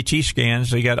do CT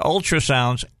scans, they got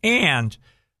ultrasounds, and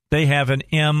they have an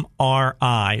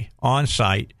MRI on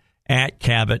site at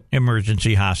Cabot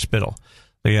Emergency Hospital.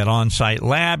 They got on-site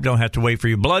lab, don't have to wait for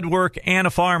your blood work, and a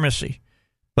pharmacy.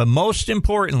 But most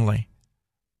importantly,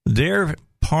 their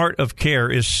part of care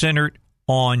is centered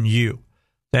on you.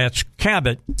 That's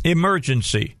Cabot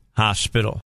Emergency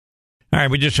Hospital. All right,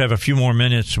 we just have a few more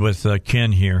minutes with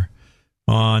Ken here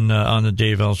on the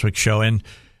Dave Elswick Show. And,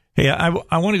 hey,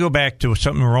 I want to go back to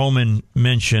something Roman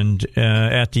mentioned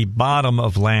at the bottom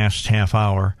of last half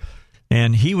hour.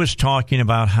 And he was talking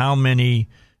about how many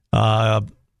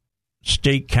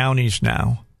state counties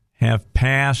now have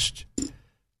passed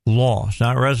laws,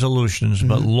 not resolutions,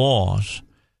 but laws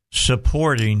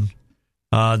supporting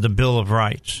the Bill of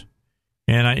Rights.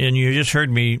 And you just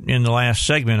heard me in the last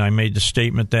segment, I made the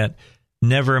statement that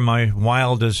never in my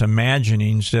wildest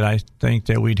imaginings did I think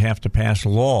that we'd have to pass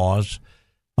laws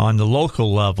on the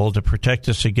local level to protect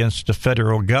us against the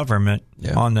federal government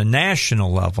on the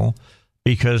national level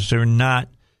because they're not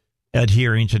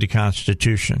adhering to the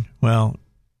Constitution. Well,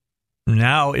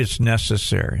 now it's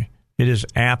necessary. It is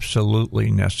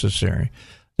absolutely necessary.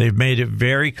 They've made it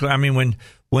very clear. I mean,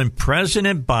 when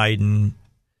President Biden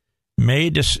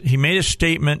made a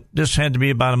statement, this had to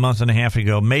be about a month and a half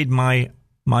ago, made my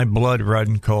blood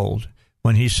run cold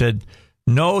when he said,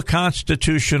 no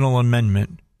constitutional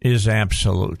amendment is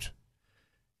absolute.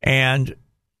 And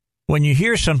when you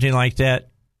hear something like that,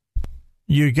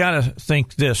 you got to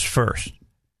think this first.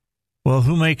 Well,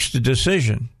 who makes the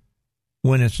decision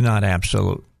when it's not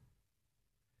absolute?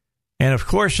 And, of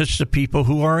course, it's the people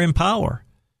who are in power.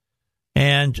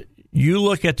 And you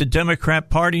look at the Democrat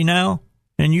Party now,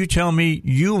 and you tell me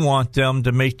you want them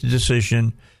to make the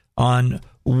decision on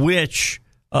which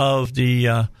of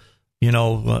the,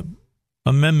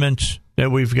 amendments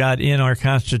that we've got in our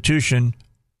Constitution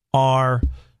are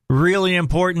really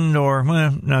important or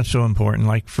not so important,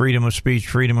 like freedom of speech,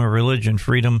 freedom of religion,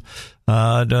 freedom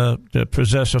to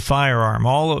possess a firearm,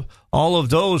 all of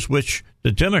those which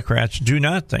the Democrats do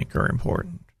not think are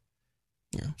important.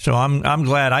 Yeah. So I'm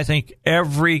glad. I think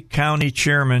every county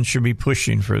chairman should be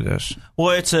pushing for this.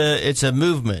 Well, it's a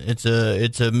movement.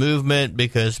 It's a movement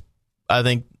because I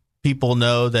think people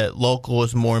know that local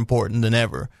is more important than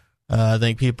ever. I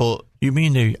think people. You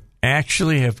mean they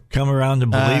actually have come around to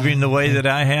believing the way that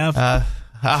I have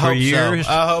for years?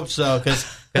 I hope so, because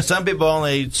some people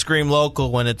only scream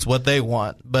local when it's what they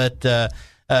want. But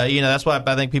that's why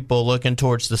I think people are looking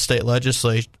towards the state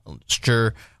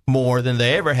legislature more than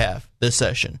they ever have this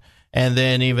session. And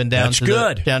then even down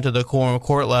to the quorum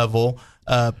court level,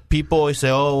 people always say,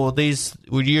 "Oh,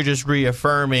 well, you're just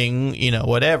reaffirming,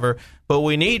 whatever." But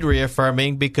we need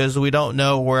reaffirming because we don't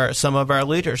know where some of our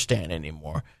leaders stand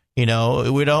anymore. We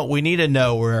need to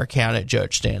know where our county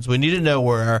judge stands. We need to know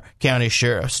where our county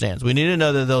sheriff stands. We need to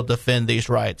know that they'll defend these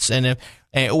rights, and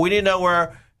we need to know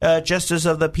where justice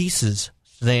of the peace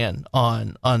stand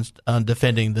on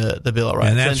defending the Bill of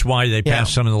Rights. And that's why they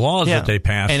passed some of the laws that they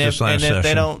passed this last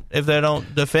session. If they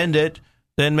don't defend it,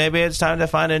 then maybe it's time to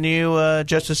find a new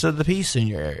justice of the peace in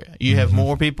your area. You have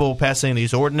more people passing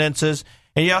these ordinances,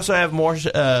 and you also have more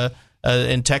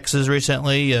in Texas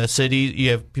recently.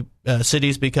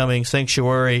 Cities becoming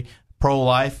sanctuary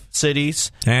pro-life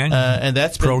cities, and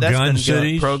that's been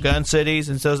pro-gun cities,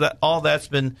 and so that's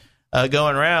been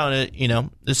going around.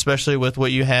 Especially with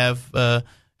what you have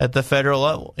at the federal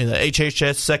level.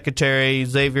 HHS Secretary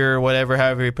Xavier,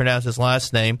 however you pronounce his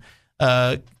last name,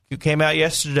 came out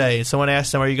yesterday. Someone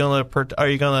asked him, "Are you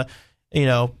going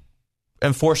to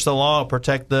enforce the law,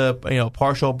 protect the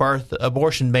partial birth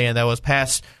abortion ban that was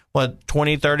passed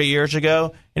 20, 30 years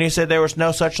ago?" And he said there was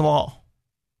no such law.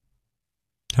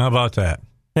 How about that?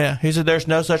 Yeah, he said there's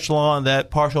no such law, and that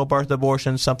partial birth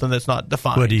abortion is something that's not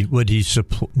defined. Will he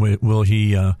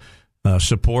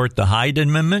support the Hyde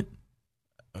Amendment?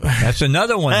 That's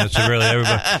another one that's really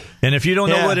everybody. And if you don't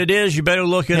know what it is, you better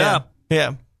look it up.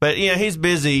 Yeah, but he's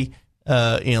busy,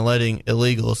 letting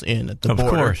illegals in at the border. Of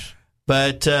course.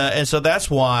 But and so that's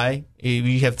why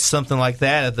you have something like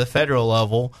that at the federal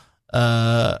level.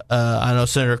 I know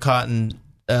Senator Cotton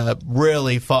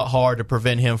really fought hard to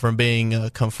prevent him from being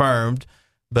confirmed.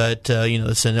 But,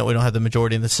 the Senate, we don't have the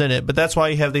majority in the Senate. But that's why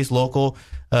you have these local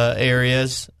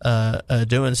areas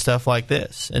doing stuff like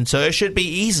this. And so it should be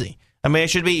easy. I mean, it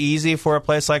should be easy for a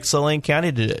place like Saline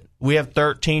County to do it. We have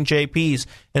 13 JPs,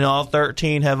 and all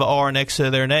 13 have an R next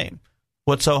to their name.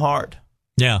 What's so hard?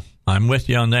 Yeah, I'm with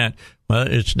you on that. Well,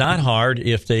 it's not hard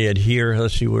if they adhere.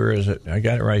 Let's see, where is it? I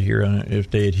got it right here.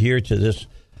 If they adhere to this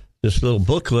little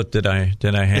booklet that I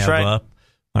have up.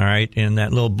 All right, in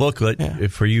that little booklet,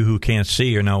 for you who can't see,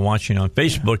 you're now watching on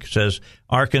Facebook, it says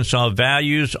Arkansas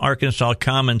Values, Arkansas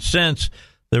Common Sense,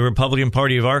 the Republican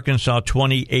Party of Arkansas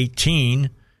 2018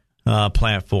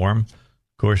 platform.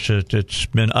 Of course, it's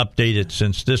been updated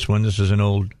since this one. This is an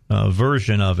old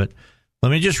version of it.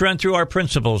 Let me just run through our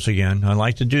principles again. I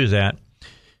like to do that.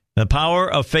 The power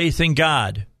of faith in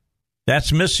God.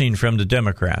 That's missing from the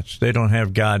Democrats. They don't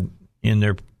have God in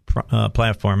their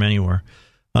platform anywhere.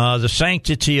 The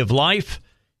sanctity of life,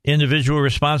 individual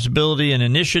responsibility and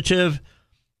initiative.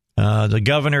 The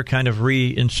governor kind of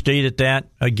reinstated that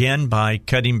again by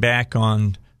cutting back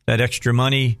on that extra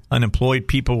money unemployed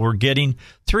people were getting.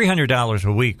 $300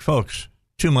 a week, folks.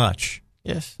 Too much.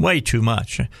 Yes. Way too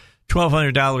much.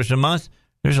 $1,200 a month.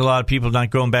 There's a lot of people not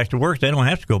going back to work. They don't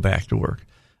have to go back to work.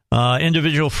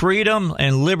 Individual freedom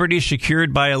and liberty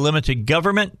secured by a limited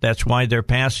government. That's why they're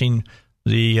passing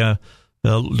the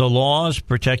laws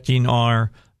protecting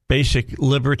our basic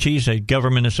liberties that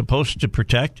government is supposed to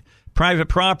protect. Private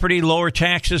property, lower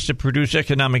taxes to produce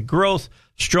economic growth,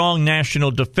 strong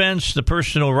national defense, the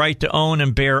personal right to own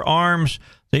and bear arms,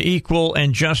 the equal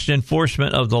and just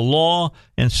enforcement of the law,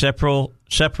 and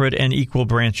separate and equal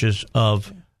branches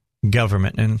of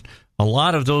government. And a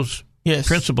lot of those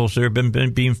principles that have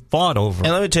been being fought over.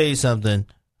 And let me tell you something.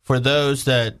 For those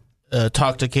that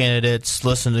talk to candidates,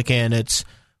 listen to candidates,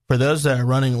 for those that are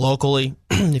running locally,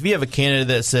 if you have a candidate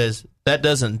that says, that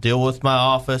doesn't deal with my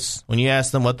office, when you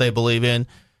ask them what they believe in,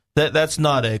 that's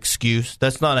not an excuse.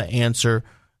 That's not an answer.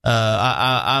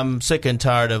 I'm sick and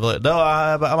tired of it. No,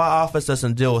 my office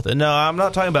doesn't deal with it. No, I'm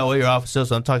not talking about what your office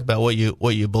does. I'm talking about what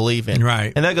you believe in.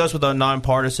 Right. And that goes with the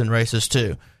nonpartisan races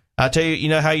too. I tell you, you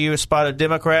know how you spot a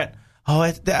Democrat? Oh,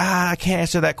 I can't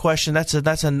answer that question. This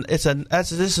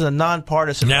is a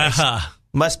nonpartisan race.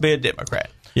 Must be a Democrat.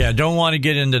 Yeah, don't want to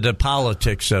get into the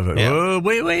politics of it. Yeah. Oh,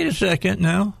 wait a second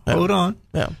now. Yeah. Hold on.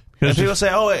 Yeah. And people say,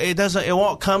 "Oh, it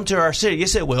won't come to our city."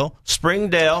 Yes, it will.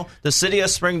 Springdale, the city of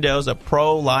Springdale, is a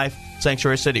pro-life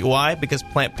sanctuary city. Why? Because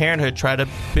Planned Parenthood tried to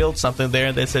build something there,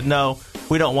 and they said, "No,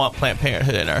 we don't want Planned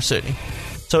Parenthood in our city."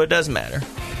 So it does matter.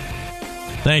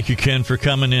 Thank you, Ken, for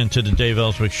coming in to the Dave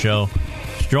Elswick Show.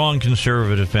 Strong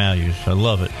conservative values. I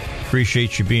love it.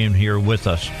 Appreciate you being here with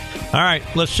us. All right,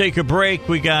 let's take a break.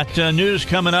 We got news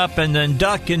coming up, and then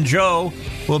Duck and Joe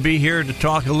will be here to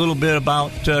talk a little bit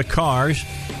about cars,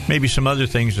 maybe some other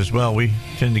things as well. We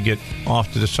tend to get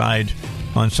off to the side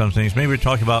on some things. Maybe we'll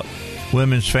talk about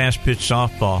women's fast-pitch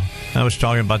softball. I was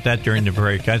talking about that during the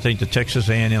break. I think the Texas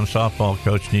A&M softball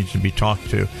coach needs to be talked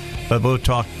to, but we'll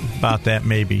talk about that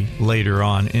maybe later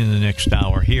on in the next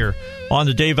hour here on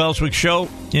the Dave Elswick Show.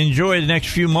 Enjoy the next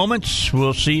few moments.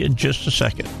 We'll see you in just a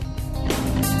second.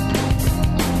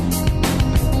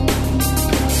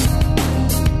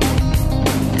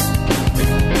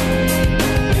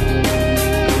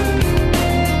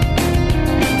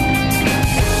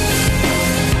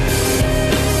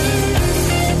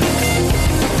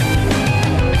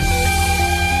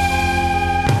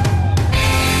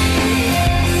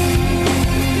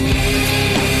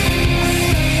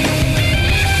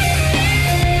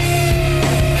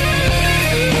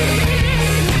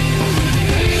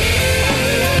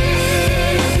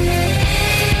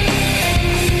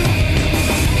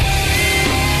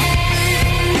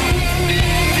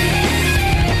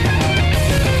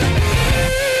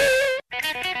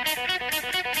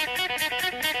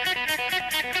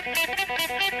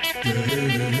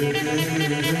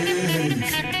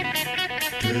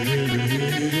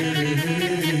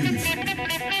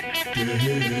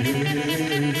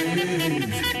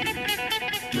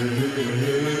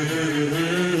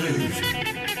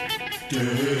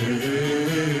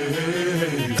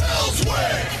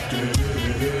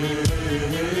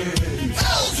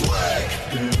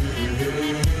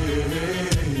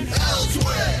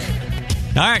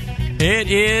 All right, it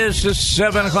is the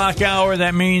 7 o'clock hour.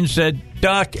 That means that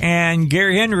Duck and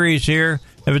Gary Henry's here.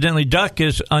 Evidently, Duck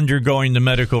is undergoing the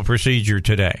medical procedure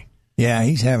today. Yeah,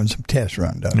 he's having some tests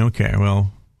run, Duck. Okay,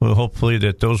 well, hopefully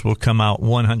that those will come out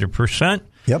 100%.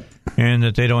 Yep. And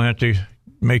that they don't have to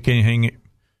make anything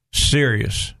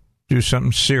serious, do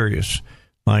something serious,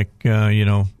 like,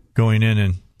 going in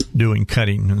and doing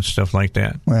cutting and stuff like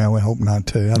that. Well, we hope not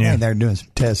to. I think they're doing some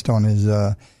tests on his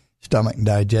stomach and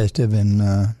digestive,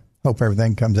 and hope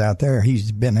everything comes out there.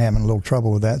 He's been having a little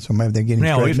trouble with that, so maybe they get him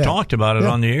straightened out. We've talked about it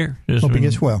on the air. Hope he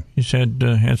gets well. He said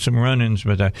had some run-ins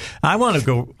with that. I want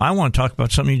to talk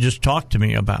about something you just talked to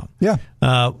me about. Yeah.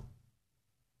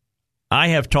 I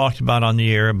have talked about on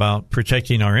the air about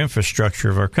protecting our infrastructure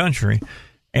of our country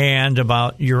and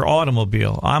about your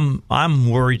automobile. I'm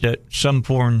worried that some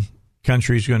foreign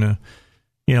country is going to,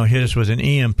 hit us with an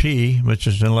EMP, which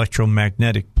is an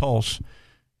electromagnetic pulse.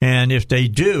 And if they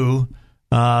do,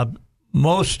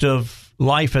 most of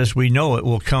life as we know it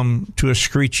will come to a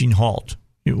screeching halt.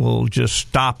 It will just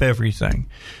stop everything.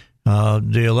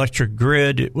 The electric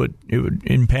grid, it would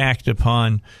impact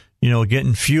upon,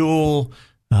 getting fuel,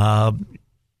 the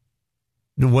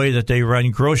way that they run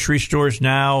grocery stores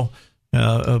now,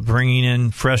 bringing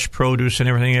in fresh produce and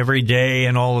everything every day,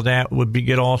 and all of that would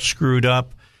get all screwed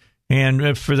up.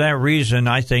 And for that reason,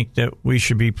 I think that we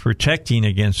should be protecting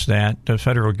against that. The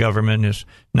federal government is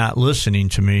not listening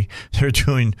to me. They're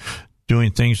doing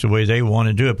things the way they want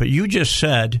to do it. But you just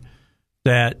said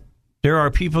that there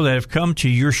are people that have come to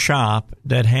your shop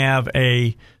that have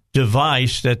a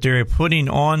device that they're putting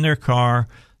on their car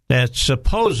that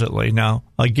supposedly, now,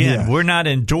 again, we're not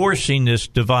endorsing this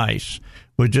device.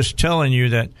 We're just telling you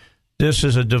that this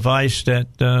is a device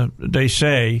that they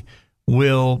say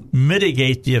will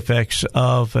mitigate the effects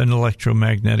of an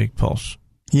electromagnetic pulse.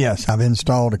 Yes, I've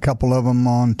installed a couple of them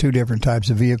on 2 different types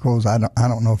of vehicles. I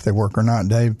don't know if they work or not,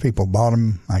 Dave. People bought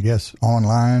them, I guess,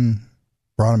 online,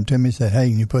 brought them to me, said, hey,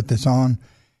 can you put this on?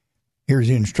 Here's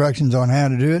the instructions on how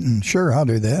to do it, and sure, I'll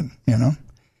do that, you know.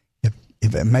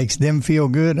 If it makes them feel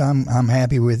good, I'm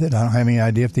happy with it. I don't have any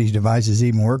idea if these devices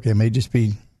even work. They may just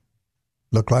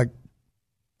look like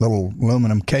little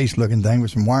aluminum case looking thing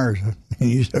with some wires, and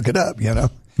you just hook it up, you know.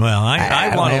 Well,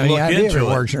 I want to look into if it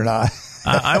works or not.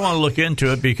 I want to look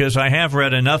into it because I have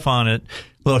read enough on it.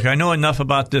 Look, I know enough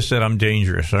about this that I'm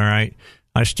dangerous, all right?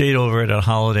 I stayed over at a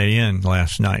Holiday Inn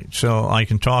last night, so I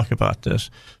can talk about this.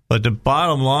 But the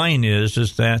bottom line is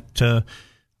that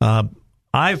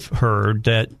I've heard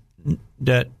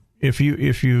that if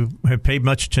you have paid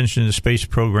much attention to the space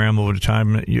program over the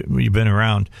time that you've been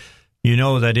around, you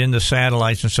know that in the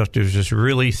satellites and stuff, there's this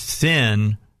really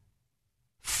thin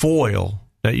foil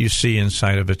that you see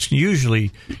inside of it. It's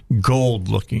usually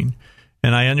gold-looking.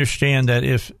 And I understand that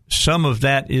if some of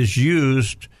that is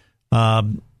used, not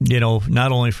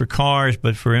only for cars,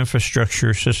 but for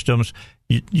infrastructure systems,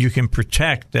 you can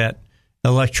protect that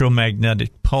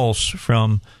electromagnetic pulse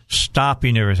from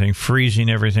stopping everything, freezing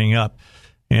everything up.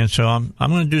 And so I'm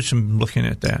going to do some looking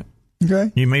at that.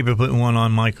 Okay. You may be putting one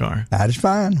on my car. That is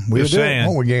fine. We'll do it,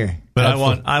 won't we, Gary? But I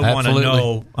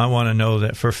want to know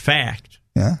that for fact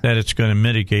that it's going to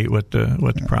mitigate what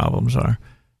the problems are.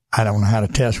 I don't know how to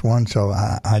test one, so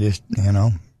I just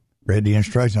read the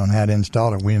instructions on how to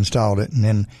install it. We installed it, and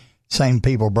then same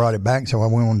people brought it back, so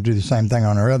we want to do the same thing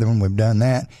on our other one. We've done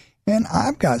that. And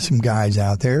I've got some guys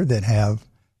out there that have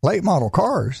late model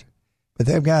cars, but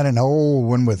they've got an old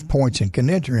one with points and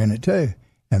condenser in it too.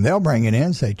 And they'll bring it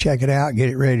in, say, check it out, get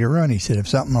it ready to run. He said, if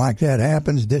something like that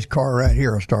happens, this car right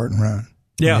here will start and run.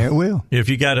 Yeah, and it will. If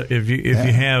you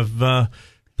have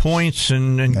points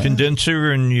and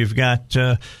condenser, and you've got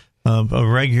a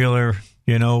regular,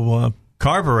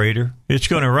 carburetor, it's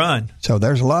going to run. So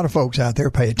there's a lot of folks out there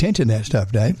pay attention to that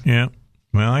stuff, Dave. Yeah.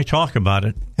 Well, I talk about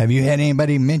it. Have you had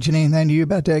anybody mention anything to you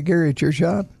about that, Gary, at your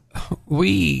shop?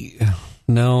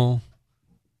 No.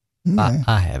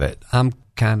 I haven't. I'm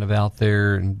kind of out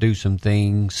there and do some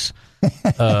things.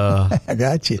 I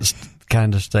got you.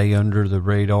 Kind of stay under the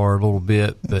radar a little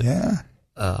bit, but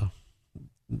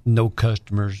no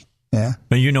customers. Yeah.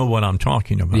 But you know what I'm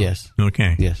talking about. Yes.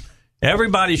 Okay. Yes.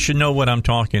 Everybody should know what I'm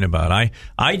talking about.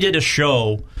 I did a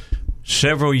show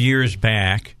several years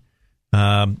back.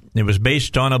 It was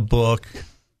based on a book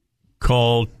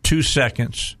called 2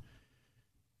 Seconds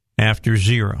After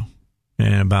Zero.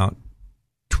 And about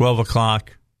 12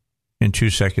 o'clock and 2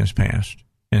 seconds passed,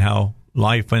 and how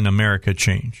life in America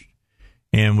changed.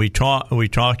 And we talked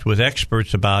with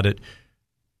experts about it.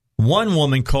 One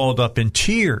woman called up in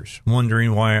tears,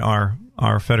 wondering why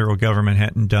our federal government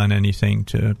hadn't done anything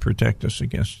to protect us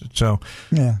against it. So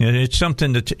it's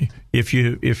something that if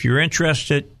you're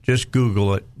interested, just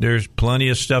Google it. There's plenty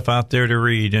of stuff out there to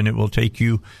read, and it will take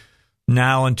you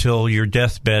now until your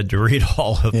deathbed to read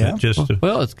all of it.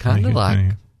 It's kind of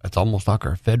like it's almost like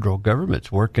our federal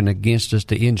government's working against us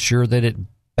to ensure that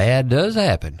bad does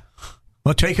happen.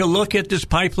 Well, take a look at this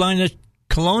pipeline at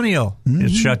Colonial. Mm-hmm.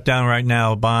 It's shut down right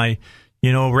now by,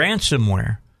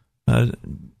 ransomware.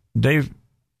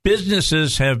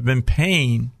 Businesses have been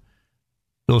paying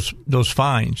those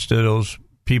fines to those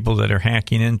people that are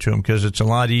hacking into them, because it's a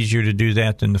lot easier to do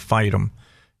that than to fight them.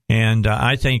 And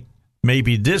I think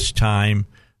maybe this time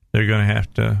they're going to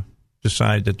have to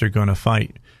decide that they're going to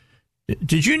fight.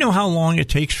 Did you know how long it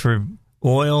takes for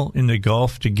oil in the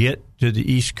Gulf to get to the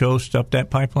East Coast up that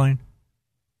pipeline?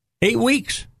 8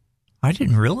 weeks. I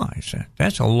didn't realize that.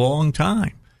 That's a long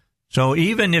time. So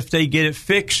even if they get it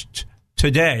fixed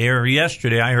today or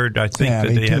yesterday, I think that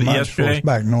they had it yesterday. It's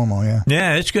back normal, yeah.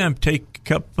 Yeah, it's going to take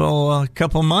a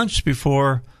couple months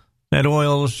before that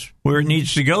oil is where it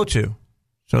needs to go to.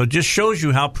 So it just shows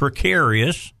you how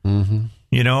precarious,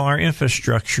 our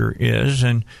infrastructure is,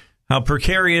 and how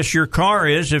precarious your car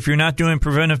is if you're not doing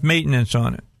preventive maintenance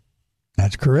on it.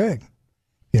 That's correct.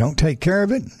 If you don't take care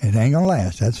of it, it ain't going to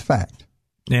last. That's a fact.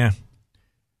 Yeah.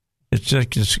 It's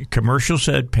like this commercial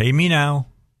said, pay me now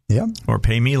or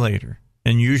pay me later.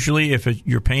 And usually if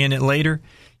you're paying it later,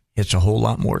 it's a whole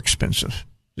lot more expensive.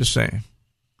 Just saying.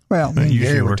 Well, me and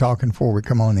Gary were talking before we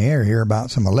come on the air here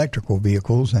about some electrical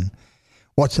vehicles and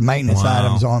what's the maintenance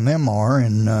items on them are.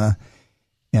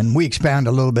 And we expound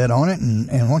a little bit on it. And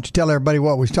why don't you tell everybody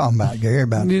what we was talking about, Gary?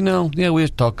 We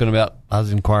was talking about, I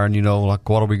was inquiring, like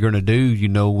what are we going to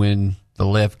do, when the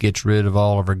left gets rid of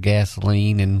all of our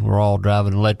gasoline and we're all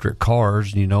driving electric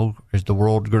cars, is the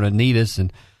world going to need us?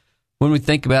 And when we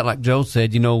think about, like Joe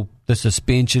said, the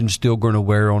suspension's still going to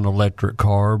wear on an electric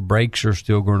car. Brakes are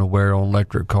still going to wear on an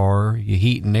electric car. Your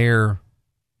heat and air.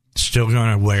 Still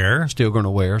going to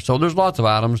wear. So there's lots of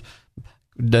items.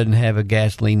 Doesn't have a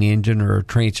gasoline engine or a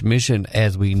transmission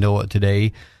as we know it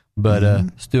today, but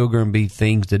still going to be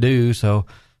things to do. So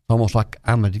almost like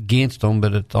I'm against them,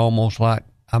 but it's almost like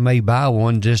I may buy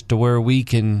one just to where we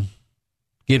can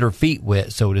get our feet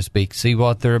wet, so to speak, see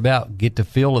what they're about, get the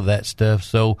feel of that stuff.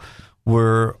 So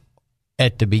we're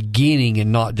at the beginning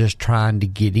and not just trying to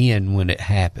get in when it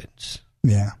happens.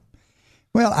 Yeah.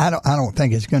 Well, I don't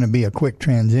think it's going to be a quick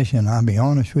transition. I'll be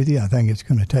honest with you. I think it's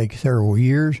going to take several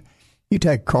years. You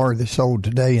take a car that's sold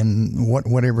today and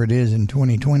whatever it is in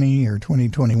 2020 or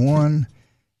 2021,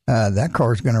 that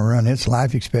car is going to run its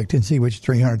life expectancy, which is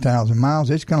 300,000 miles.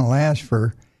 It's going to last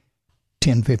for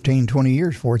 10, 15, 20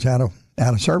 years before it's out of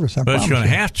service. But it's going to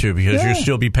have to because you'll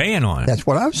still be paying on it. That's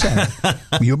what I was saying.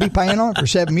 You'll be paying on it for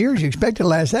 7 years. You expect it to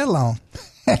last that long.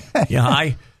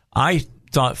 Yeah, I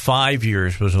thought 5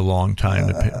 years was a long time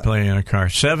to play in a car.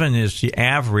 7 is the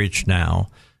average now.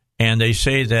 And they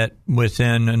say that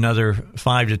within another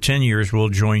 5 to 10 years, we'll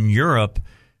join Europe,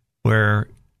 where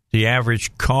the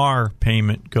average car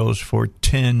payment goes for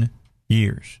 10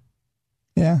 years.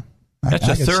 Yeah. That's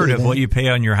a third of what you pay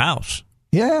on your house.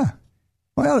 Yeah.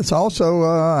 Well, it's also,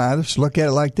 I just look at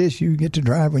it like this. You get to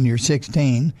drive when you're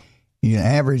 16. Your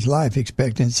average life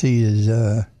expectancy is,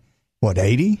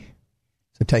 80?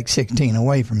 So take 16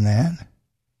 away from that.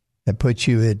 That puts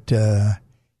you at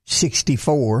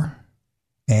 64.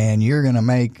 And you're going to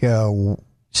make a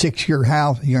 6-year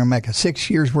house. You're going to make a 6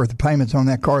 years worth of payments on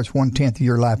that car. It's 1/10 of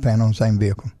your lifespan on the same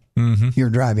vehicle. Mm-hmm. Your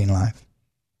driving life.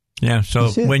 Yeah. So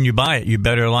when you buy it, you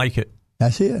better like it.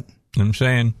 That's it. I'm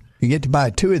saying you get to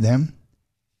buy 2 of them.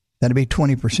 That'll be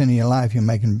 20% of your life you're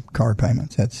making car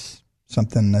payments. That's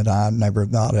something that I never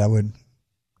thought I would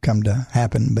come to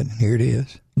happen, but here it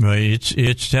is. Well,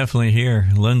 it's definitely here.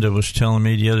 Linda was telling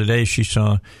me the other day she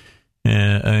saw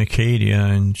Acadia,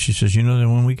 and she says, the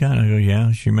one we got? I go,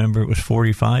 yeah. She remember it was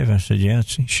 45. I said, yeah.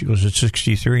 She goes, it's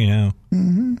 63 now.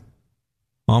 Mm-hmm.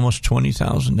 Almost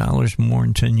 $20,000 more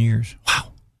in 10 years.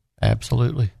 Wow.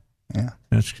 Absolutely. Yeah.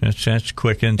 That's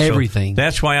quick. And everything. So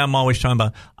that's why I'm always talking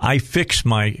about, I fix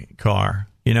my car.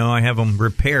 I have them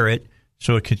repair it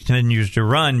so it continues to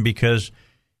run, because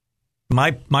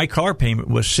my car payment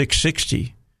was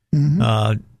 $660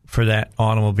 for that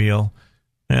automobile.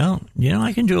 Well,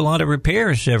 I can do a lot of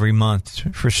repairs every month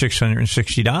for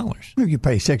 $660. If you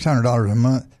pay $600 a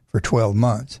month for 12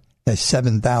 months, that's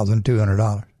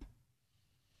 $7,200.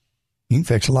 You can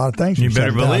fix a lot of things. You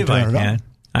better believe I can.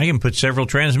 I can put several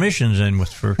transmissions in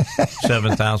for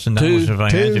 $7,000 if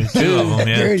I had to. 2 of them,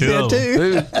 yeah, 2 of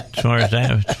them.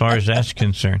 As far as that's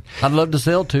concerned, I'd love to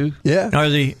sell 2. Yeah. Are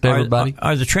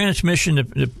the transmission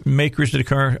the makers of the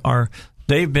car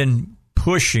they've been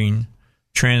pushing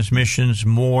transmissions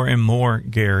more and more,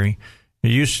 Gary?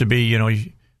 It used to be,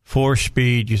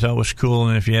 4-speed you thought was cool,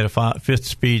 and if you had a 5th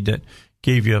speed that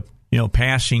gave you,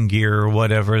 passing gear or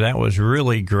whatever, that was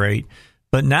really great.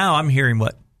 But now I'm hearing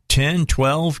 10,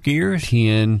 12 gears?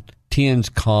 10's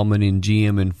common in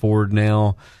GM and Ford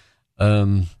now.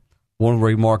 One of the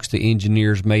remarks the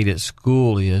engineers made at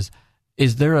school is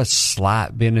there a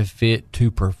slight benefit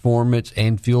to performance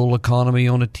and fuel economy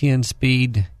on a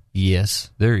 10-speed?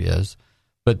 Yes, there is.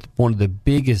 But one of the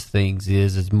biggest things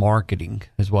is marketing,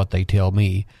 is what they tell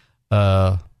me,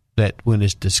 that when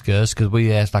it's discussed, because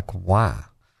we ask, why?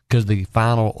 Because the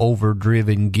final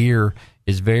overdriven gear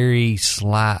is very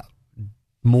slight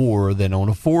more than on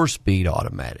a 4-speed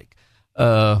automatic.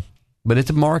 But it's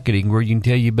a marketing where you can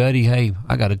tell your buddy, hey,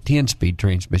 I got a 10-speed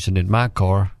transmission in my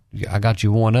car. I got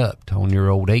you one up on your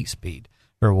old 8-speed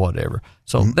or whatever.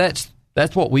 So that's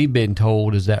what we've been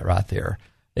told, is that right there.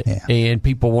 Yeah. And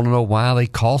people want to know why they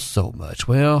cost so much.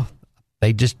 Well,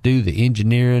 they just do the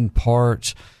engineering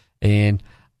parts, and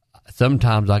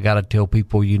sometimes I got to tell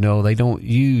people, they don't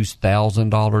use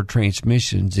 $1,000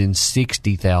 transmissions in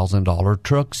 $60,000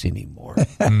 trucks anymore.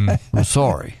 I'm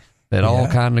sorry. That all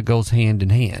kind of goes hand in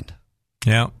hand.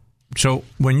 Yeah. So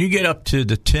when you get up to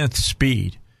the 10th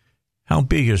speed, how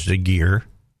big is the gear?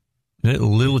 Is it a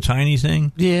little tiny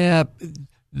thing? Yeah,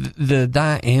 the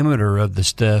diameter of the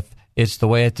stuff, it's the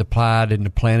way it's applied in the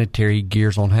planetary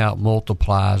gears on how it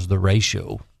multiplies the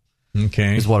ratio.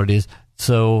 Okay. Is what it is.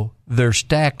 So they're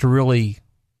stacked really,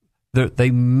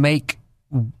 they make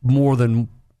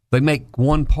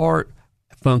one part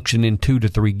function in 2 to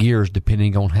 3 gears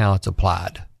depending on how it's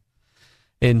applied.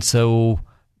 And so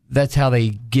that's how they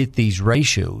get these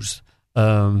ratios.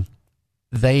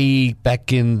 They,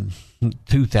 back in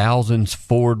 2000s,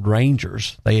 Ford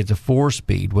Rangers, they had the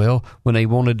 4-speed. Well, when they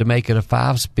wanted to make it a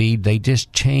 5-speed, they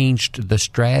just changed the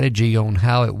strategy on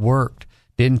how it worked.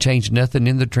 Didn't change nothing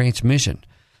in the transmission.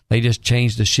 They just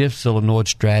changed the shift solenoid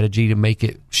strategy to make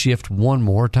it shift one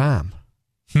more time.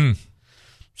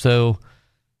 So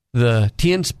the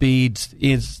 10 speeds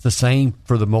is the same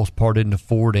for the most part in the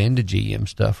Ford and the GM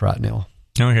stuff right now.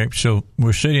 Okay, so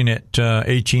we're sitting at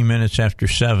 18 minutes after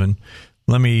 7.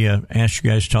 Let me ask you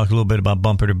guys to talk a little bit about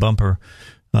Bumper to Bumper.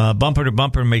 Bumper to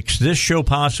Bumper makes this show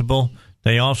possible.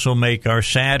 They also make our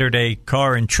Saturday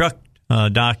car and truck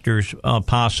doctors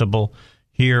possible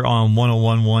here on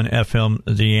 101.1 FM,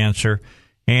 The Answer.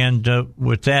 And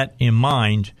with that in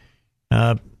mind,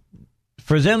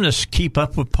 for them to keep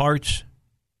up with parts,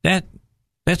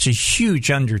 that's a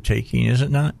huge undertaking, is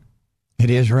it not? It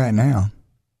is right now.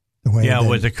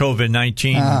 With the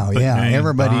COVID-19. Oh, yeah.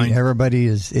 Everybody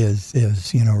is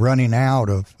running out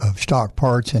of stock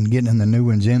parts, and getting the new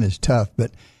ones in is tough. But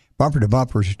Bumper to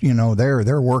Bumpers,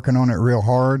 they're working on it real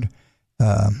hard.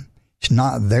 It's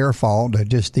not their fault.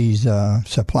 Just these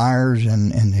suppliers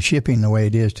and the shipping the way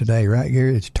it is today, right,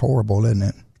 Gary? It's horrible,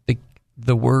 isn't it?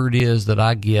 The word is that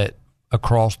I get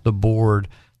across the board,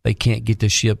 they can't get the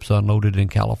ships unloaded in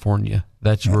California.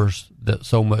 That's where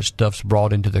so much stuff's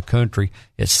brought into the country.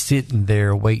 It's sitting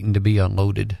there waiting to be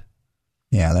unloaded.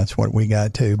 Yeah, that's what we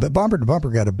got too. But Bumper to Bumper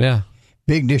got a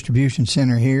big distribution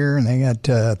center here, and they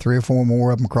got 3 or 4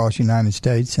 more of them across the United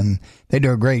States, and they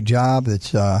do a great job.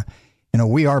 It's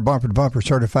we are Bumper to Bumper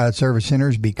certified service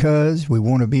centers because we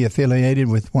want to be affiliated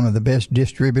with one of the best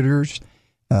distributors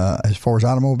as far as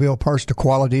automobile parts, the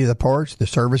quality of the parts, the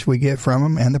service we get from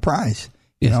them, and the price.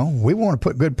 We want to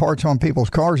put good parts on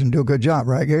people's cars and do a good job,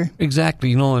 right, Gary?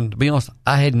 Exactly. And to be honest,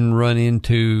 I hadn't run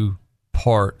into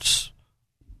parts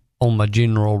on my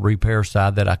general repair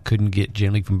side that I couldn't get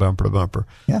generally from Bumper to Bumper.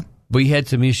 Yeah. We had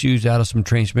some issues out of some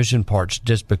transmission parts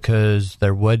just because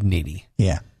there wasn't any.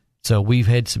 Yeah. So we've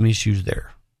had some issues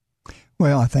there.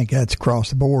 Well, I think that's across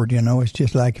the board. It's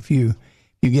just like if you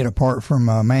get a part from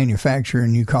a manufacturer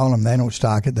and you call them, they don't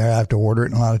stock it. They have to order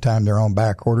it, and a lot of times they're on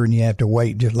back order, and you have to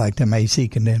wait, just like them AC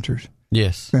condensers.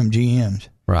 Yes. From GMs.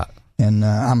 Right. And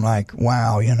I'm like,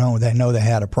 wow, they know they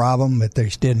had a problem, but they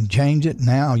didn't change it.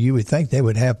 Now you would think they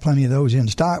would have plenty of those in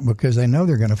stock because they know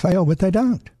they're going to fail, but they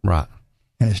don't. Right.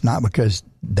 And it's not because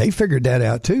they figured that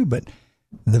out too, but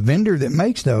the vendor that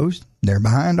makes those, they're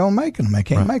behind on making them. They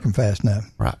can't make them fast enough.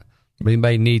 Right. If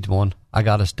anybody needs one, I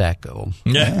got a stack of them.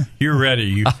 Yeah, you're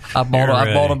ready. I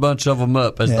bought a bunch of them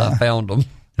up as I found them.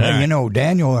 Hey,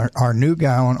 Daniel, our new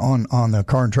guy on the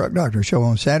Car and Truck Doctor show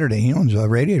on Saturday, he owns a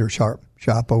radiator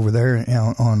shop over there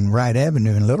on Wright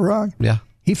Avenue in Little Rock. Yeah.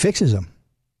 He fixes them.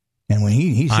 And when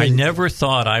he says, I never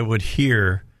thought I would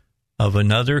hear of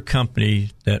another company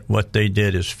that what they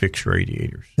did is fix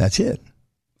radiators. That's it.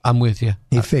 I'm with you.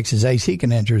 He fixes AC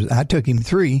condensers. I took him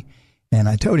 3, and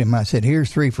I told him, I said,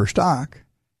 here's 3 for stock,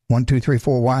 1, 2, 3,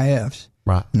 4 YFs.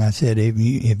 Right. And I said, if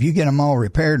you get them all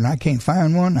repaired and I can't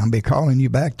find one, I'll be calling you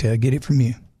back to get it from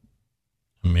you.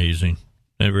 Amazing.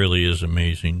 It really is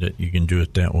amazing that you can do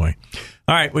it that way.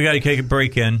 All right, we got to take a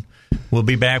break in. We'll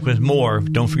be back with more.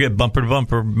 Don't forget, Bumper to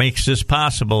Bumper makes this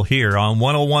possible here on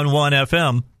 101.1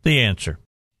 FM, The Answer.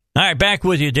 All right, back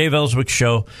with you, Dave Elswick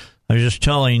Show. I was just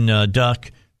telling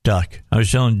Duck. I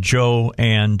was telling Joe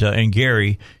and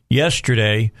Gary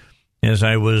yesterday as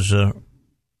I was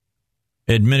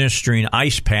administering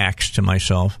ice packs to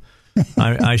myself.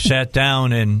 I sat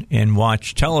down and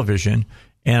watched television,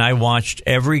 and I watched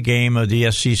every game of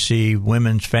the SEC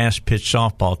Women's Fast Pitch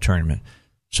Softball Tournament.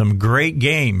 Some great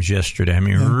games yesterday. I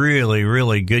mean, really,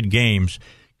 really good games.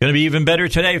 Going to be even better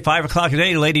today, 5 o'clock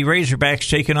today. Lady Razorbacks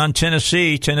taking on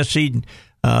Tennessee. Tennessee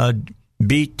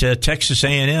beat Texas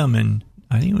A&M, and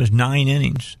I think it was 9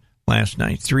 innings last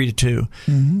night, 3-2.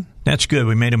 Mm-hmm. That's good.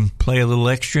 We made them play a little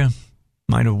extra.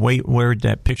 Might have weighed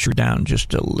that picture down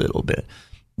just a little bit.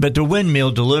 But the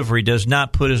windmill delivery does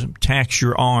not tax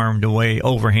your arm the way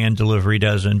overhand delivery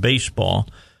does in baseball.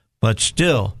 But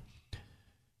still,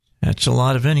 that's a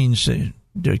lot of innings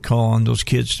they call on those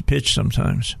kids to pitch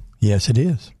sometimes. Yes, it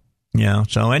is. Yeah,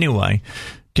 so anyway,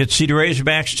 get to see the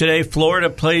Razorbacks today. Florida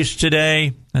plays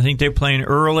today. I think they're playing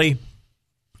early.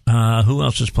 Who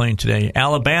else is playing today?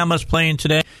 Alabama's playing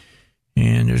today.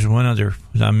 And there's one other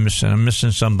I'm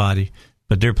missing somebody,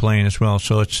 but they're playing as well.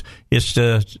 So it's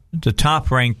the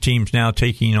top-ranked teams now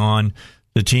taking on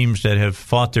the teams that have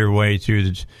fought their way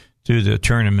through the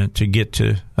tournament to get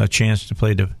to a chance to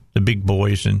play the big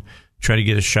boys and try to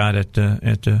get a shot at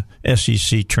the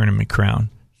SEC tournament crown.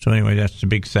 So anyway, that's the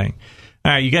big thing.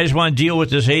 All right, you guys want to deal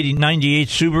with this 98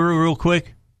 Subaru real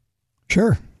quick?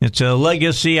 Sure. It's a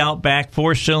Legacy Outback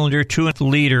 4-cylinder,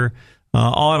 2.5-liter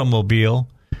automobile.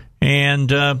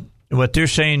 And what they're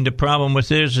saying the problem with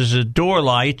this is the door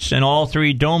lights and all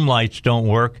 3 dome lights don't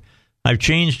work. I've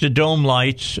changed the dome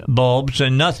lights bulbs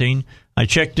and nothing. I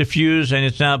checked the fuse and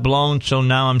it's not blown, so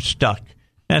now I'm stuck.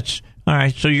 That's all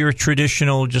right. So you're a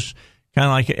traditional, just kind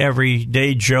of like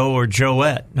everyday Joe or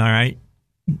Joette, all right?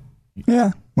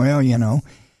 Yeah. Well,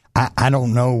 I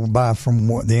don't know from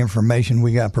what the information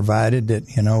we got provided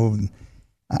that,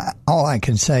 all I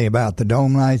can say about the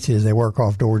dome lights is they work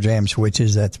off door jam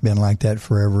switches. That's been like that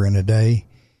forever and a day.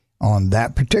 On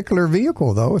that particular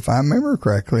vehicle, though, if I remember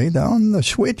correctly, on the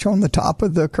switch on the top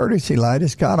of the courtesy light,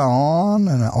 it's got on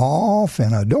and off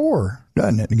and a door,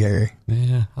 doesn't it, Gary?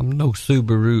 Yeah, I'm no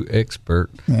Subaru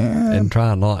expert and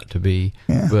try not to be,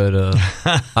 but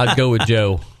I'd go with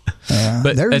Joe. Yeah,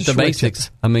 but at the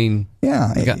basics, I mean,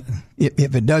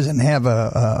 if it doesn't have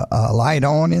a light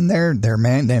on in there,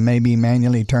 they may be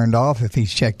manually turned off. If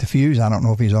he's checked the fuse, I don't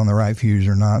know if he's on the right fuse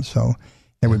or not. So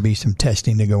there would be some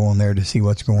testing to go on there to see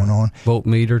what's going on.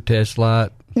 Voltmeter, test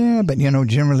light. Yeah, but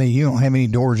generally you don't have any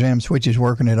door jam switches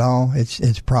working at all.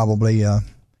 It's probably a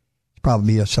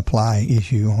supply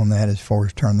issue on that as far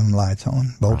as turning them lights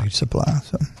on, voltage supply.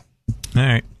 So, all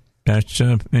right, that's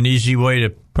an easy way to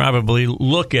probably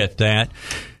look at that.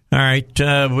 All right,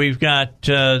 we've got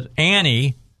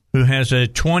Annie, who has a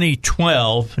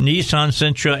 2012 Nissan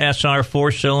Sentra SR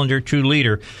 4-cylinder,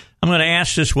 2-liter. I'm going to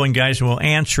ask this one, guys, and we'll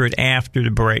answer it after the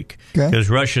break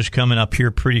because Rush is coming up here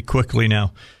pretty quickly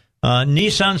now.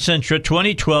 Nissan Sentra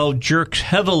 2012 jerks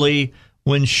heavily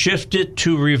when shifted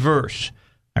to reverse.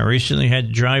 I recently had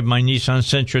to drive my Nissan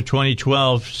Sentra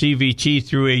 2012 CVT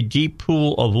through a deep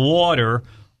pool of water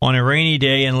on a rainy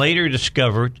day and later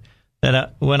discovered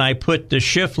that when I put the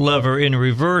shift lever in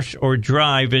reverse or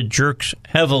drive, it jerks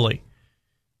heavily.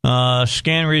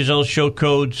 Scan results show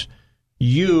codes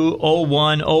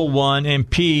U0101 and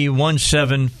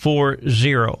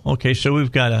P1740. Okay, so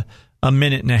we've got a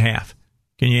minute and a half.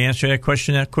 Can you answer that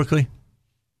question that quickly?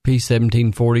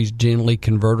 P1740s generally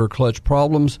converter clutch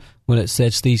problems. When it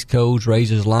sets these codes,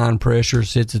 raises line pressure,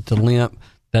 sits at the limp,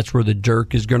 that's where the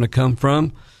jerk is going to come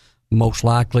from. Most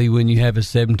likely when you have a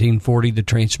 1740, the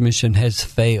transmission has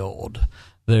failed.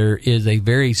 There is a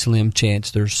very slim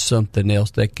chance there's something else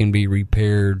that can be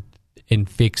repaired and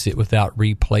fix it without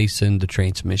replacing the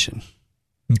transmission.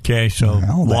 Okay, so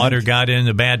water got in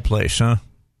the bad place, huh?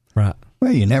 Right.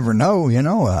 Well, you never know.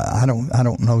 I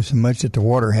don't know so much that the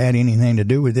water had anything to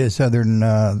do with this, other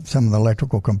than some of the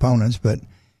electrical components. But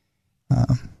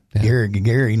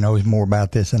Gary knows more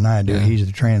about this than I do. Yeah. He's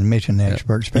the transmission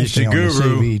expert, especially on the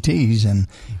CVTs, and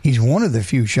he's one of the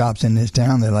few shops in this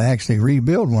town that'll actually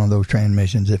rebuild one of those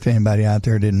transmissions. If anybody out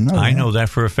there didn't know, I know that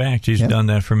for a fact. He's done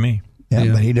that for me.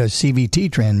 Yeah, but he does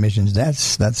CVT transmissions.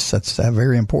 That's a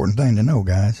very important thing to know,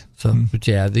 guys. So, but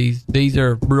these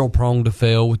are real prone to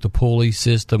fail with the pulley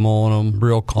system on them.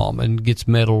 Real common. Gets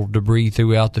metal debris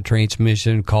throughout the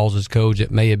transmission, causes codes.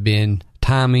 It may have been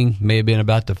timing, may have been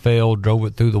about to fail, drove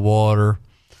it through the water.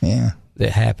 Yeah,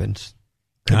 it happens.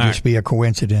 Could just be a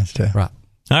coincidence, too. Right.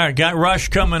 All right, got Rush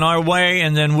coming our way,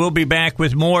 and then we'll be back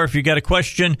with more. If you got a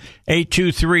question,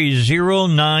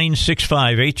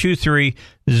 823-0965,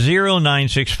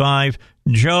 823-0965.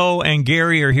 Joe and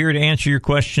Gary are here to answer your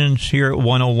questions here at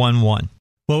 1011.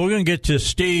 Well, we're going to get to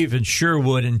Steve and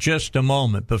Sherwood in just a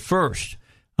moment, but first,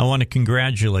 I want to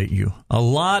congratulate you. A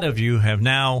lot of you have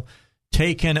now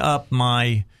taken up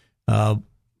my,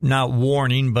 not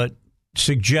warning, but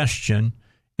suggestion,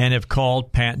 and have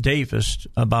called Pat Davis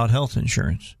about health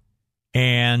insurance.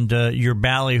 And you're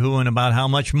ballyhooing about how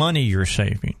much money you're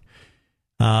saving.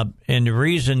 And the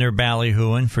reason they're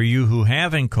ballyhooing, for you who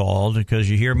haven't called, because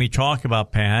you hear me talk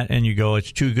about Pat and you go,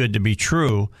 it's too good to be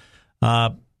true.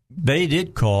 They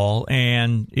did call,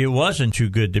 and it wasn't too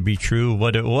good to be true.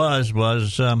 What it was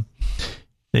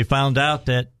they found out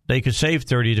that they could save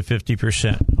 30 to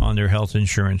 50% on their health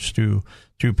insurance through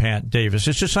Pat Davis.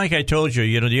 It's just like I told you.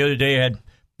 The other day I had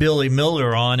Billy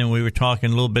Miller on, and we were talking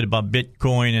a little bit about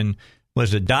Bitcoin, and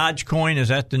was it Dogecoin? Is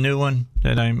that the new one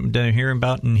that I'm hearing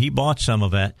about? And he bought some of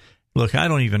that. Look, I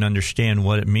don't even understand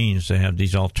what it means to have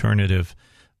these alternative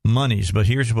monies, but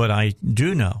here's what I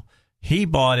do know. He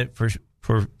bought it for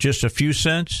for just a few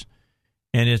cents,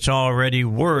 and it's already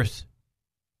worth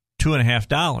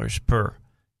 $2.50 per.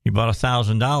 You bought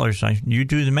 $1,000. You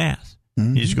do the math.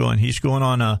 Mm-hmm. He's going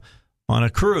on a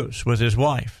cruise with his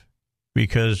wife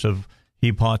because of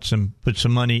he put some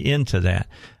money into that.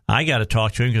 I got to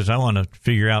talk to him because I want to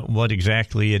figure out what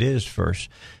exactly it is first.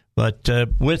 But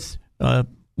with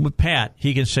Pat,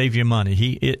 he can save you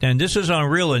money. And this is on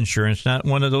real insurance, not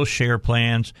one of those share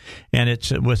plans. And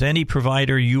it's with any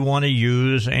provider you want to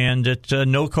use, and it's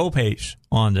no copays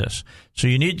on this. So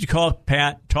you need to call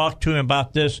Pat, talk to him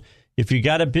about this. If you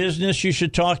got a business, you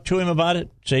should talk to him about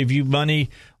it. Save you money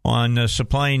on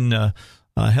supplying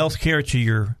health care to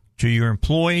your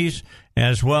employees,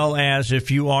 as well as if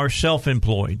you are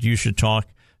self-employed. You should talk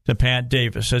to Pat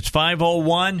Davis. It's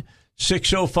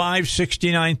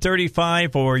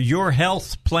 501-605-6935 or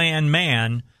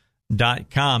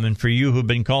yourhealthplanman.com. And for you who've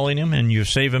been calling him and you're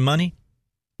saving money,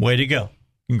 way to go.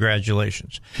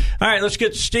 Congratulations. All right, let's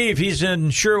get to Steve. He's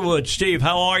in Sherwood. Steve,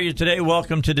 how are you today?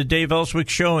 Welcome to the Dave Elswick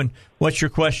Show, and what's your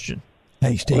question?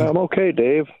 Hey, Steve. I'm okay,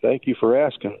 Dave. Thank you for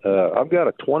asking. I've got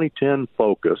a 2010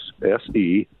 Focus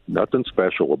SE, nothing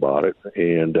special about it,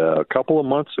 and a couple of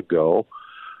months ago,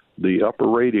 the upper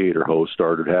radiator hose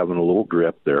started having a little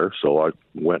drip there, so I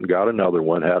went and got another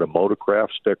one, had a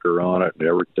Motocraft sticker on it and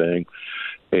everything,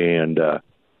 and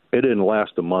it didn't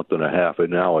last a month and a half, and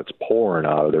now it's pouring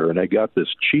out of there. And they got this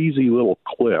cheesy little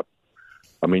clip.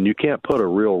 I mean, you can't put a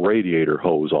real radiator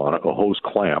hose on it, a hose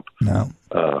clamp. No.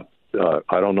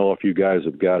 I don't know if you guys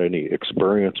have got any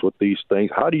experience with these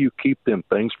things. How do you keep them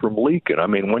things from leaking? I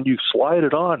mean, when you slide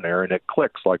it on there and it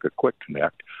clicks like a quick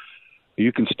connect,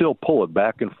 you can still pull it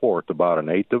back and forth about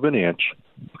 1/8 of an inch.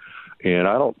 And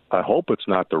I hope it's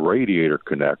not the radiator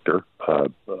connector.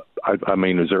 I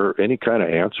mean, is there any kind of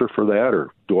answer for that,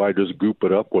 or do I just goop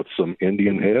it up with some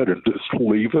Indian head and just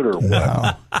leave it, or what?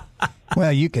 No.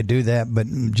 Well, you could do that, but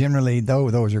generally,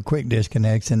 those are quick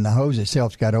disconnects, and the hose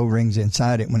itself's got O-rings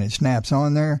inside it. When it snaps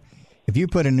on there, if you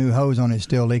put a new hose on it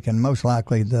still leaking, most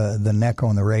likely the neck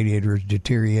on the radiator is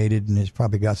deteriorated and it's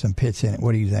probably got some pits in it.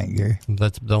 What do you think, Gary?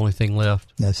 That's the only thing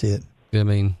left. That's it. I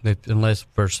mean, unless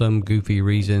for some goofy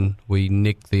reason we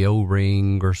nick the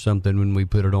O-ring or something when we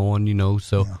put it on,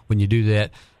 So when you do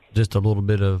that, just a little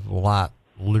bit of light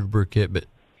lubricant, but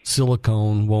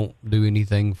silicone won't do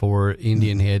anything for it.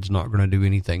 Indian head's not going to do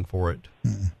anything for it.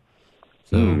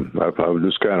 So I was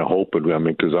just kind of hoping. I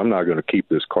mean, because I'm not going to keep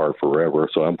this car forever,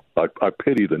 so I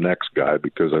pity the next guy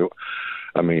because I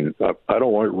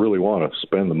don't really want to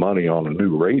spend the money on a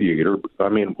new radiator. I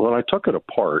mean, when I took it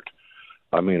apart.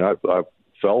 I mean, I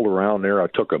felt around there. I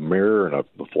took a mirror and a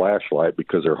flashlight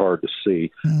because they're hard to see,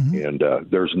 and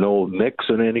there's no nicks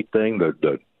in anything.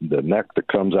 The neck that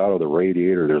comes out of the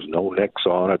radiator, there's no nicks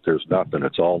on it. There's nothing.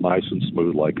 It's all nice and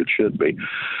smooth like it should be.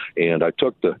 And I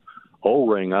took the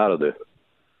O-ring out of the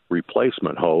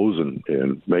replacement hose and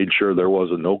made sure there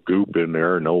wasn't no goop in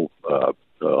there, no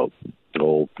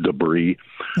debris.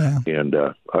 Yeah. And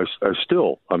I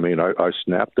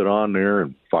snapped it on there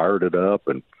and fired it up,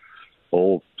 and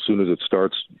as soon as it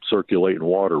starts circulating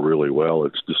water really well,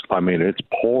 it's just, it's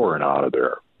pouring out of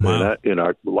there. Wow. And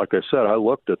I like I said, I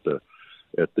looked at the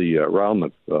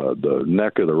around the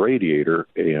neck of the radiator,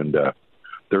 and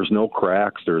there's no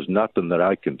cracks. There's nothing that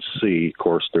I can see. Of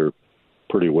course, they're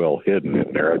pretty well hidden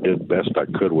in there. I did the best I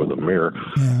could with a mirror,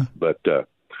 but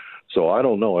so I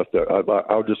don't know if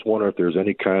I just wonder if there's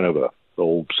any kind of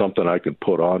something I can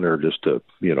put on there just to,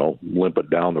 limp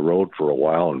it down the road for a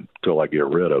while until I get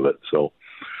rid of it. So,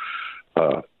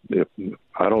 I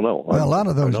don't know. Well, a lot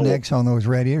of those necks on those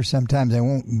radiators, sometimes they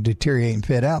won't deteriorate and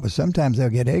fit out, but sometimes they'll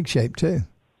get egg-shaped too.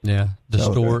 Yeah,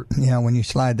 distort. So, when you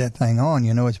slide that thing on,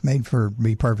 it's made for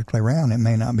be perfectly round. It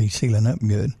may not be sealing up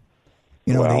good.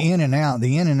 The in and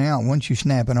out, once you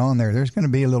snap it on there, there's going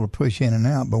to be a little push in and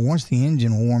out, but once the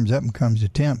engine warms up and comes to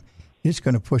temp, it's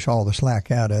going to push all the slack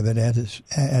out of it as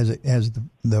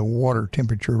the water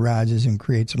temperature rises and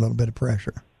creates a little bit of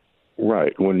pressure.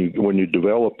 Right. When you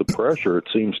develop the pressure, it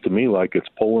seems to me like it's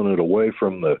pulling it away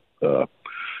from the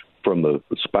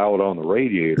spout on the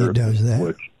radiator. It does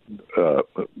that,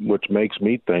 which makes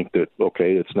me think that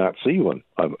it's not sealing.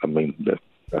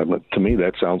 To me,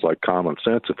 that sounds like common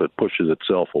sense if it pushes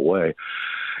itself away.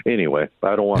 Anyway,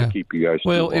 I don't want to keep you guys too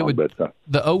long. But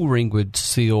the O-ring would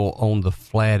seal on the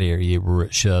flat area where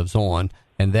it shoves on,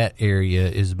 and that area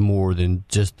is more than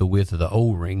just the width of the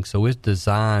O-ring. So it's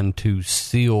designed to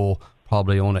seal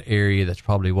probably on an area that's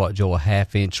probably, Joe, a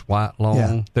half-inch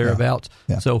long, thereabouts.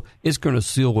 Yeah. So it's going to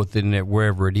seal within there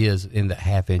wherever it is in the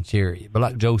half-inch area. But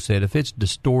like Joe said, if it's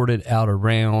distorted out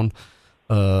around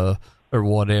or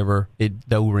whatever,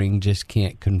 the O-ring just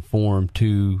can't conform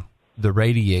to the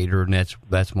radiator, and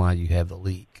that's why you have the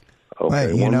leak.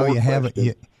 Okay, well,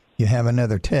 you have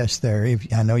another test there.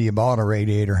 If I know you bought a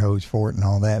radiator hose for it and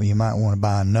all that, you might want to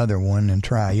buy another one and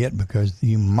try it because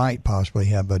you might possibly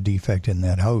have a defect in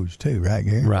that hose too, right,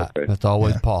 Gary? Right, that's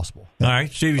always possible. All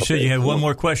right, Steve, you said you had one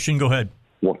more question. Go ahead.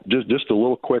 Well, just a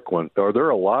little quick one. Are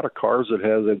there a lot of cars that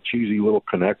have that cheesy little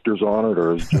connectors on it,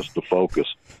 or is it just the Focus?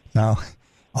 No,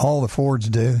 all the Fords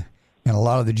do, and a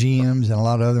lot of the GMs and a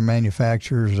lot of other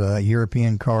manufacturers,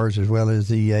 European cars as well as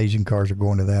the Asian cars are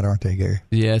going to that, aren't they, Gary?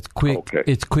 Yeah, it's quick. Okay.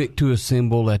 It's quick to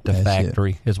assemble at the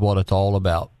factory is what it's all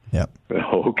about. Yep.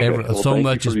 Okay. So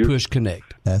much is push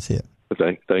connect. That's it.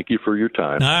 Thank you for your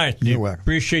time. All right. You're welcome.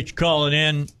 Appreciate you calling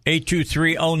in.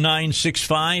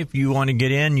 823-0965. You want to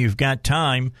get in, you've got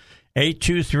time.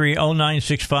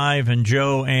 823-0965, and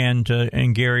Joe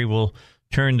and Gary will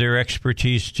turn their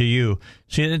expertise to you.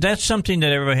 See, that's something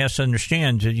that everybody has to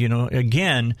understand. You know,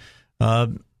 again,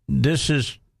 this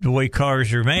is the way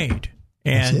cars are made.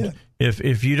 And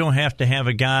if you don't have to have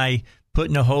a guy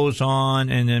putting a hose on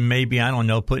and then maybe, I don't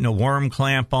know, putting a worm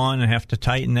clamp on and have to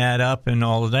tighten that up and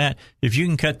all of that, if you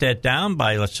can cut that down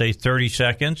by, let's say, 30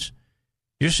 seconds,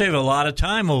 you save a lot of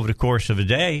time over the course of a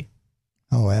day.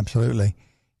 Oh, absolutely.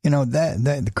 You know, that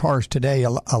the cars today, a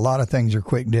lot of things are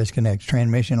quick disconnects.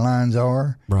 Transmission lines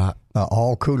are. Right.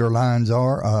 All cooler lines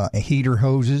are. Heater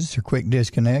hoses are quick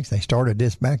disconnects. They started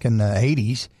this back in the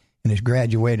 80s, and it's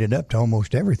graduated up to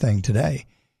almost everything today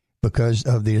because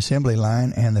of the assembly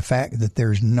line and the fact that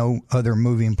there's no other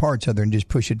moving parts other than just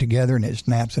push it together and it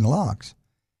snaps and locks.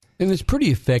 And it's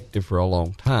pretty effective for a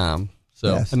long time.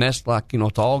 So, yes. And that's like,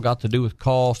 it's all got to do with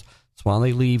cost. That's why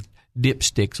they leave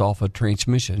dipsticks off of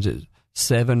transmissions. It's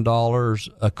 $7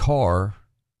 a car.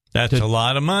 That's a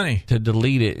lot of money. To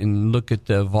delete it and look at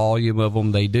the volume of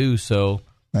them they do. So,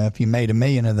 well, if you made 1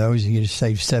 million of those, you just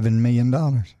save $7 million.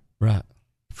 Right.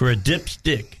 For a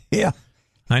dipstick. Yeah.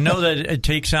 I know that it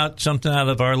takes out something out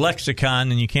of our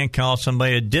lexicon, and you can't call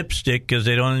somebody a dipstick because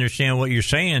they don't understand what you're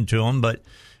saying to them. But,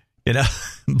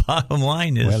 bottom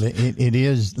line is, well, it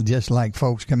is just like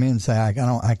folks come in and say, I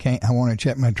want to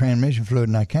check my transmission fluid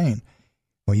and I can't.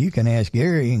 Well, you can ask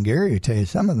Gary, and Gary will tell you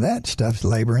some of that stuff's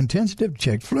labor intensive to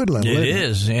check fluid level. It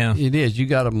is, yeah. It is. You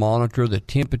got to monitor the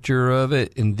temperature of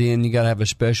it, and then you got to have a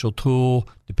special tool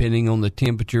depending on the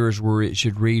temperatures where it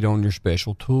should read on your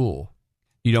special tool.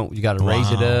 You got to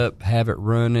raise it up, have it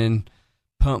running,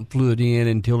 pump fluid in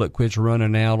until it quits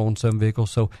running out on some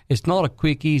vehicles. So it's not a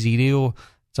quick, easy deal.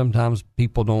 Sometimes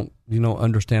people don't,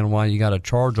 understand why you got to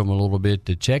charge them a little bit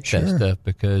to check that stuff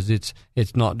because it's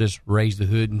not just raise the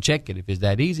hood and check it. If it's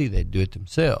that easy, they'd do it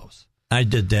themselves. I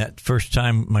did that first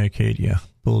time my Acadia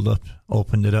pulled up,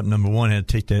 opened it up. Number one, I had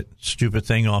to take that stupid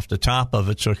thing off the top of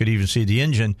it so I could even see the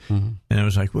engine. Mm-hmm. And I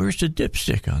was like, where's the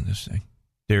dipstick on this thing?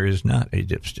 There is not a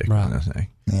dipstick on the thing.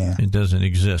 Yeah. It doesn't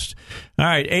exist. All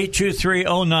right,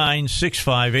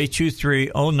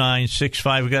 823-0965,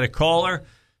 823-0965. We got a caller.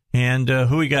 And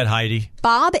who we got, Heidi?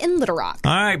 Bob in Little Rock.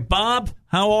 All right, Bob,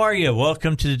 how are you?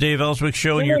 Welcome to the Dave Elswick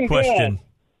Show and your question.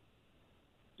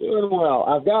 Doing well.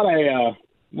 I've got a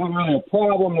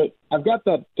problem that I've got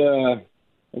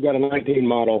a 19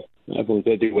 model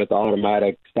F-150 with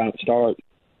automatic stop-start.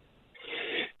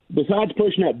 Besides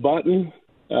pushing that button,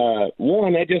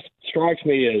 one, that just strikes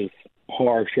me as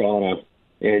harsh on an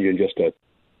engine just to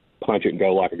punch it and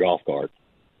go like a golf cart.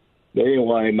 But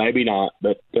anyway, maybe not.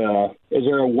 But is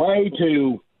there a way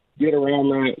to get around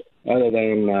that other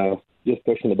than just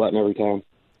pushing the button every time?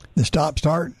 The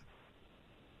stop-start?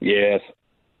 Yes.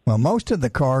 Well, most of the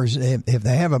cars, if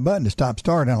they have a button to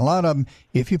stop-start, and a lot of them,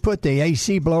 if you put the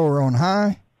AC blower on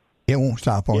high, it won't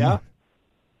stop on you.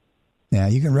 Now,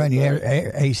 you can run your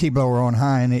AC blower on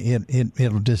high, and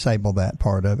it'll disable that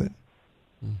part of it.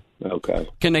 Okay.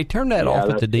 Can they turn that off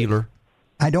at the dealer?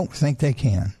 I don't think they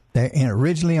can. And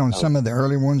originally on some of the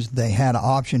early ones, they had an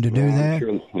option to do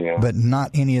that, but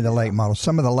not any of the late models.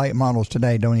 Some of the late models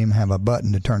today don't even have a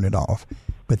button to turn it off.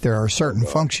 But there are certain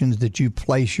functions that you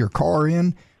place your car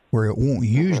in where it won't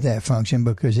use that function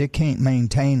because it can't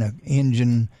maintain an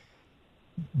engine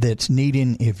that's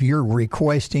needing, if you're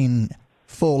requesting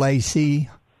full AC,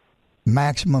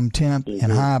 maximum temp, and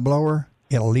high blower,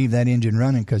 it'll leave that engine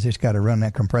running because it's got to run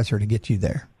that compressor to get you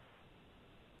there.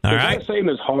 All Does right. that seem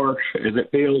as harsh as it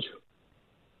feels?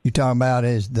 You talking about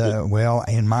well,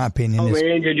 in my opinion, the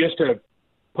engine just to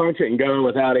punch it and go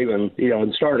without even,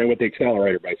 and starting with the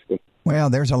accelerator, basically.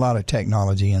 Well, there's a lot of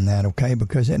technology in that, okay,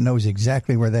 because it knows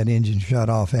exactly where that engine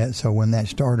shut off at. So when that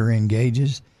starter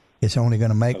engages, it's only going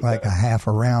to make like a half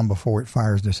a round before it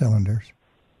fires the cylinders.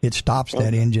 It stops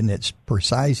that engine. It's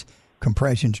precise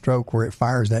compression stroke where it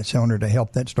fires that cylinder to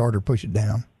help that starter push it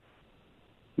down.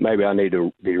 maybe I need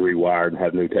to be rewired and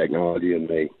have new technology in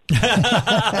me.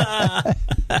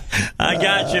 I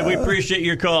got you. We appreciate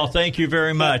your call. Thank you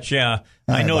very much. Yeah,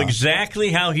 I know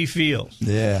exactly how he feels.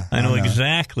 Yeah, I know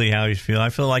exactly how he feels. I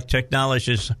feel like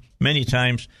technology has many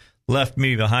times left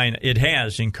me behind. It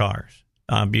has in cars.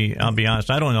 I'll be honest.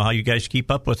 I don't know how you guys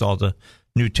keep up with all the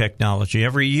new technology.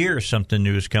 Every year something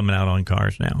new is coming out on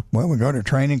cars now. Well, we go to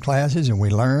training classes and we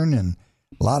learn, and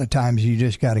a lot of times you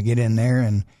just got to get in there,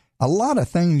 and a lot of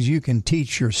things you can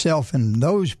teach yourself, and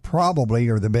those probably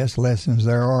are the best lessons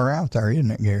there are out there,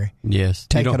 isn't it, Gary? Yes.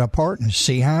 Take it apart and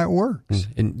see how it works.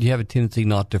 And you have a tendency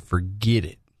not to forget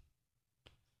it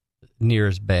near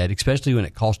as bad, especially when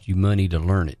it costs you money to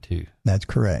learn it, too. That's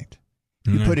correct.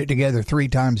 You put it together 3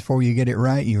 times before you get it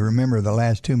right, you remember the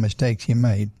last 2 mistakes you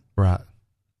made. Right.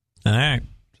 All right.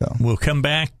 So we'll come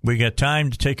back. We got time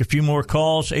to take a few more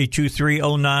calls.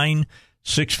 823-0965,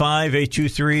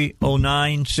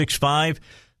 823-0965.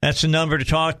 That's the number to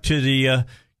talk to the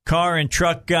car and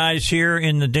truck guys here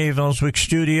in the Dave Elswick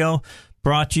studio.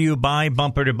 Brought to you by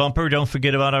Bumper to Bumper. Don't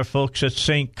forget about our folks at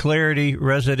St. Clarity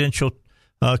Residential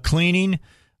Cleaning.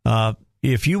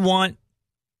 If you want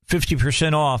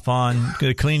 50% off on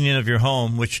the cleaning of your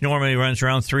home, which normally runs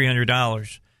around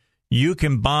 $300, you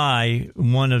can buy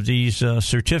one of these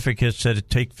certificates that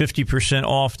take 50%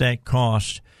 off that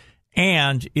cost,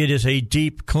 and it is a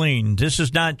deep clean. This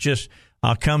is not just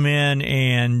I'll come in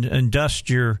and dust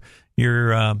your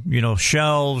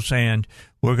shelves, and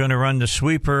we're going to run the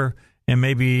sweeper and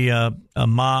maybe a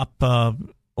mop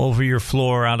over your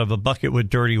floor out of a bucket with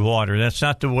dirty water. That's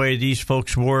not the way these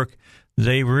folks work.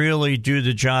 They really do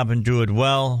the job and do it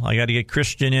well. I got to get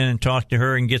Christian in and talk to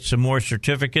her and get some more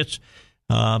certificates.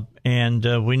 And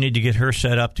we need to get her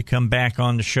set up to come back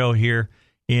on the show here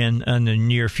in the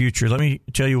near future. Let me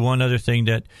tell you one other thing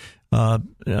that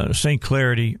St.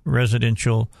 Clarity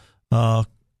Residential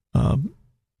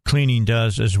Cleaning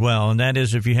does as well, and that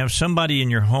is if you have somebody in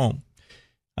your home,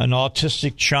 an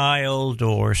autistic child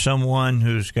or someone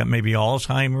who's got maybe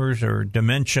Alzheimer's or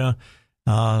dementia,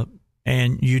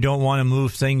 and you don't want to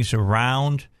move things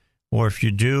around, or if you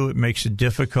do, it makes it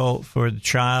difficult for the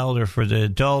child or for the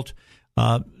adult,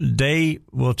 they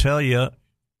will tell you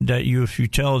that if you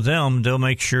tell them, they'll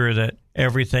make sure that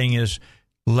everything is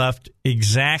left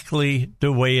exactly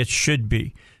the way it should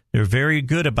be. They're very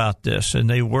good about this, and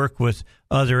they work with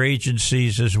other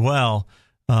agencies as well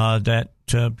that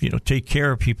take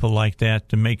care of people like that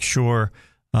to make sure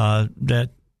that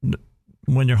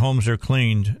when their homes are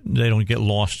cleaned, they don't get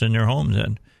lost in their homes.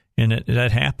 And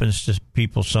that happens to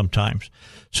people sometimes.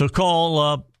 So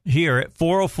call here at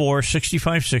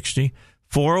 404-6560,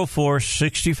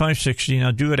 404-6560. Now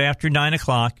do it after 9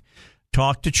 o'clock.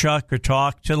 Talk to Chuck or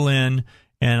talk to Lynn,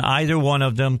 and either one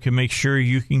of them can make sure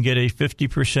you can get a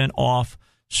 50% off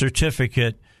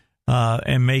certificate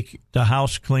and make the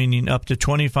house cleaning up to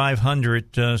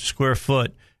 2,500 square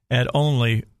foot at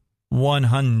only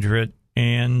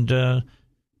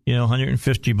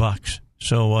 $150.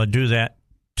 So do that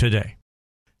today.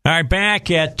 All right, back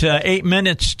at 8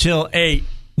 minutes till 8.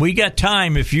 We got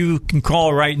time if you can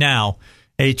call right now,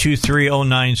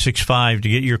 823-0965, to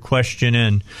get your question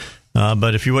in.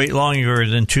 But if you wait longer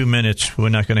than 2 minutes, we're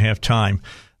not going to have time.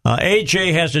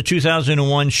 AJ has a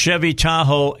 2001 Chevy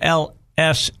Tahoe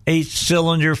LS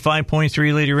 8-cylinder,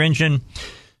 5.3-liter engine.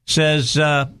 Says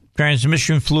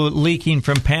transmission fluid leaking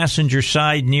from passenger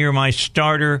side near my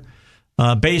starter.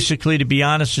 Basically, to be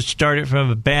honest, it started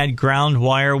from a bad ground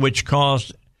wire, which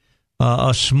caused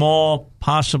a small,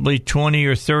 possibly 20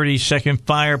 or 30-second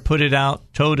fire. Put it out,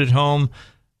 towed it home,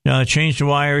 changed the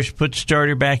wires, put the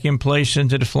starter back in place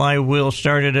into the flywheel,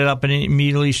 started it up, and it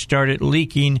immediately started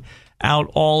leaking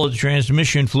out all of the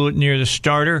transmission fluid near the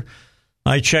starter.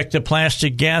 I checked the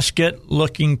plastic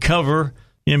gasket-looking cover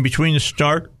in between the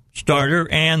starter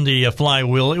and the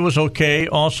flywheel. It was okay.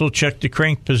 Also checked the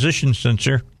crank position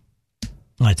sensor.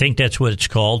 I think that's what it's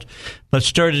called. But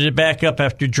started it back up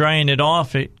after drying it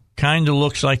off. It kind of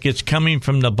looks like it's coming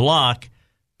from the block,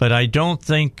 but I don't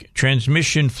think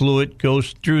transmission fluid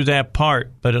goes through that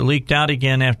part. But it leaked out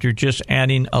again after just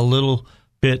adding a little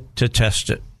bit to test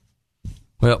it.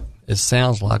 Well, it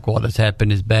sounds like what has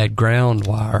happened is bad ground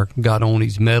wire got on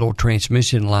these metal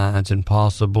transmission lines and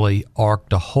possibly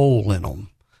arced a hole in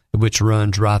them, which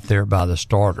runs right there by the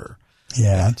starter.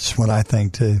 Yeah, that's what I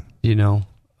think too.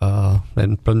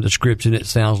 And from the description, it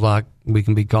sounds like we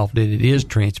can be confident it is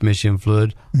transmission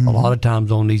fluid. Mm-hmm. A lot of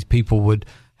times on these, people would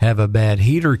have a bad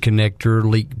heater connector,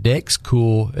 leak decks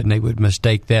cool, and they would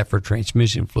mistake that for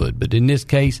transmission fluid. But in this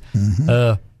case,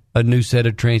 a new set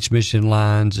of transmission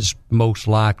lines is most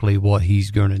likely what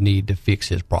he's going to need to fix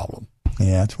his problem.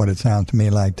 Yeah, that's what it sounds to me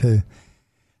like too.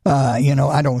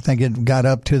 I don't think it got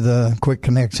up to the quick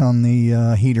connects on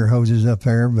the heater hoses up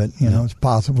there, but, it's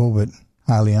possible, but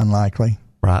highly unlikely.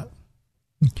 Right.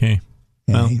 Okay.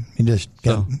 Yeah, he just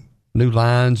got... New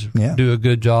lines, do a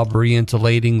good job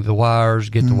re-insulating the wires,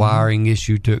 get the wiring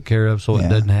issue took care of so it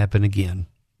doesn't happen again.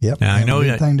 Yep. Now, I know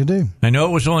that thing to do. I know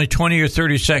it was only 20 or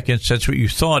 30 seconds. That's what you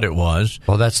thought it was.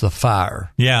 Well, that's the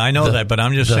fire. Yeah, I know that, but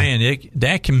I'm just saying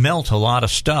that can melt a lot of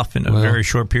stuff in a very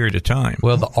short period of time.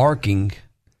 Well, the arcing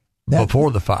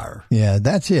before the fire. Yeah,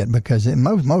 that's it, because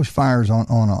most fires on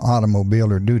an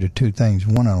automobile are due to two things.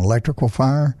 One, an electrical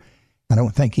fire. I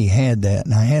don't think he had that.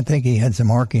 And I think he had some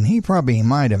arcing. He probably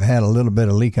might have had a little bit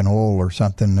of leaking oil or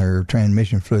something, or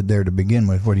transmission fluid there to begin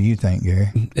with. What do you think, Gary?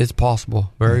 It's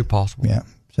possible. Very possible. Yeah.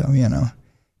 So, all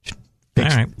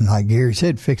right. Like Gary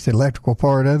said, fix the electrical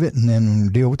part of it and then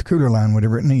deal with the cooler line,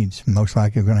 whatever it needs. Most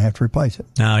likely you're going to have to replace it.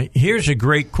 Now, here's a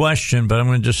great question, but I'm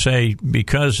going to just say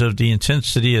because of the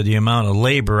intensity of the amount of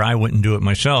labor, I wouldn't do it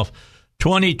myself.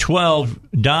 2012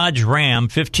 Dodge Ram,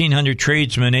 1500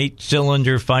 tradesman,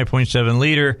 8-cylinder, 5.7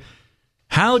 liter.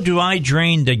 How do I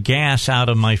drain the gas out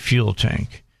of my fuel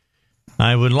tank?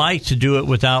 I would like to do it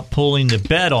without pulling the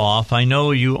bed off. I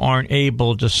know you aren't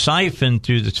able to siphon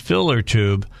through the filler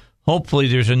tube. Hopefully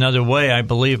there's another way. I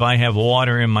believe I have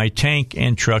water in my tank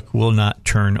and truck will not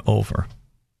turn over.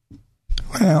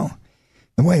 Well,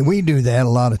 the way we do that a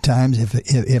lot of times, if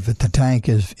the tank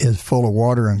is full of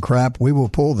water and crap, we will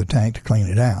pull the tank to clean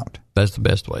it out. That's the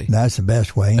best way. That's the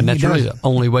best way. And that's really the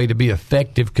only way to be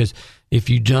effective, because if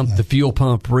you jump the fuel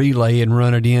pump relay and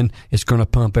run it in, it's going to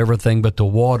pump everything but the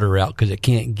water out because it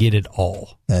can't get it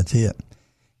all. That's it.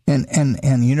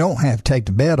 And you don't have to take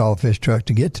the bed off this truck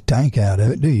to get the tank out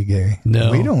of it, do you, Gary?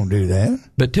 No. We don't do that.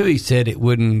 But Tui said it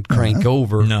wouldn't crank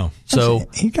over. No. So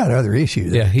he's got other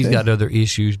issues. Yeah, he's got other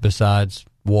issues besides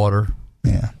water.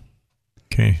 Yeah.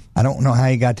 Okay. I don't know how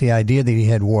he got the idea that he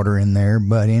had water in there,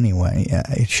 but anyway,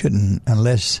 it shouldn't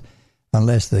unless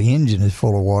the engine is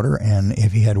full of water, and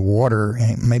if he had water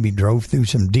and maybe drove through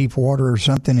some deep water or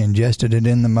something, ingested it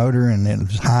in the motor, and it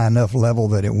was high enough level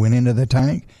that it went into the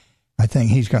tank, I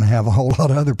think he's going to have a whole lot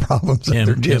of other problems.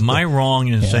 Am I wrong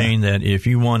in saying that if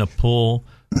you want to pull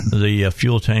the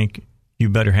fuel tank, you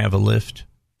better have a lift?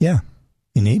 Yeah,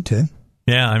 you need to.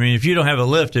 Yeah, I mean, if you don't have a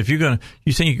lift, you think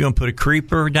you're going to put a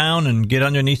creeper down and get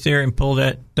underneath there and pull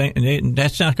that thing,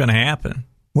 that's not going to happen.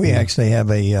 We actually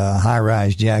have a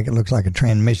high-rise jack. It looks like a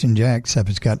transmission jack, except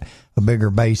it's got a bigger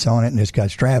base on it, and it's got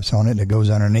straps on it that goes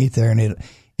underneath there, and it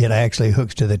actually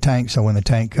hooks to the tank, so when the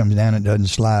tank comes down, it doesn't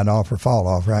slide off or fall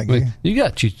off, right, Gary? You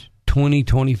got 20,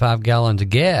 25 gallons of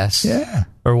gas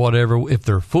or whatever. If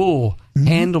they're full,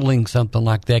 handling something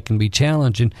like that can be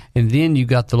challenging. And then you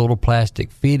got the little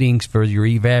plastic fittings for your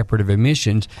evaporative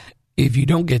emissions. If you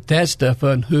don't get that stuff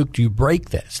unhooked, you break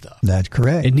that stuff. That's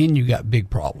correct. And then you got big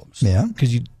problems. Yeah.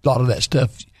 Because a lot of that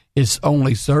stuff is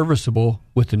only serviceable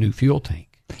with the new fuel tank.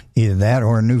 Either that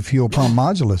or a new fuel pump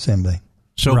module assembly.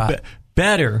 So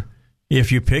better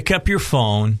if you pick up your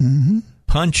phone,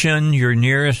 punch in your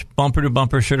nearest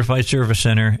bumper-to-bumper certified service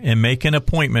center, and make an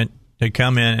appointment to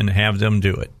come in and have them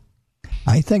do it.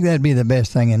 I think that'd be the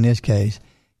best thing in this case.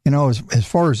 As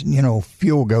far as,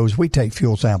 fuel goes, we take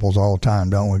fuel samples all the time,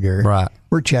 don't we, Gary? Right.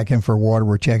 We're checking for water.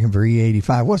 We're checking for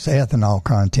E85. What's the ethanol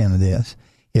content of this?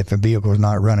 If a vehicle's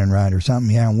not running right or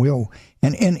something,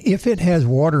 and if it has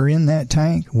water in that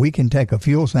tank, we can take a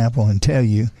fuel sample and tell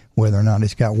you whether or not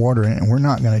it's got water in it. And we're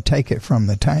not going to take it from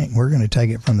the tank. We're going to take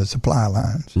it from the supply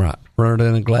lines. Right. Run it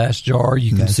in a glass jar.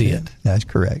 You can see it. That's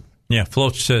correct. Yeah,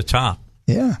 floats to the top.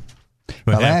 Yeah.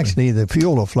 Well, actually, the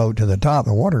fuel will float to the top.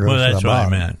 The water goes to the bottom. Well, that's what I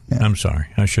meant. Yeah. I'm sorry.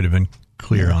 I should have been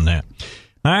clear on that.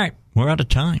 All right. We're out of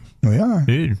time. We are.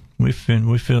 Dude, we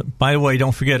feel. By the way,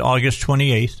 don't forget August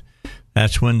 28th.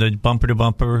 That's when the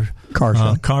bumper-to-bumper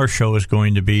car show is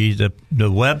going to be. The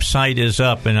website is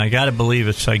up, and I got to believe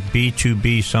it's like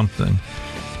B2B something.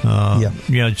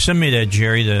 Send me that,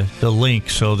 Jerry, the link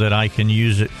so that I can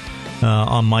use it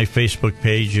on my Facebook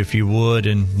page, if you would,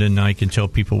 and then I can tell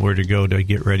people where to go to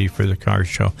get ready for the car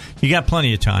show. You got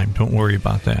plenty of time. Don't worry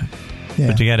about that. Yeah.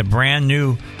 But you got a brand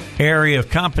new area of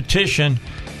competition.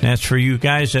 That's for you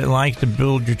guys that like to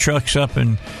build your trucks up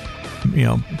and,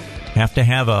 have to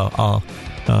have a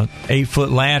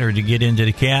 8-foot ladder to get into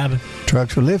the cab.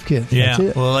 Trucks with lift kits. Yeah,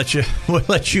 That's it. we'll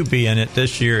let you be in it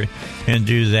this year and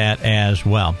do that as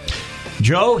well.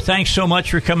 Joe, thanks so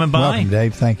much for coming by. Welcome,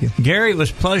 Dave. Thank you. Gary, it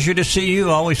was a pleasure to see you.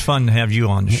 Always fun to have you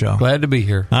on the show. Glad to be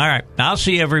here. All right. I'll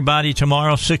see everybody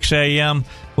tomorrow, 6 a.m.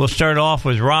 We'll start off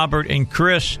with Robert and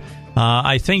Chris.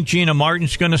 I think Gina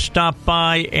Martin's going to stop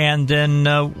by, and then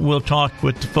we'll talk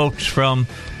with the folks from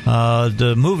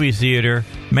the movie theater,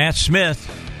 Matt Smith,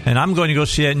 And I'm going to go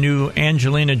see that new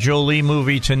Angelina Jolie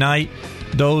movie tonight,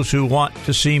 Those Who Want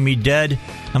to See Me Dead.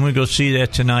 I'm going to go see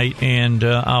that tonight, and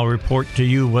I'll report to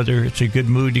you whether it's a good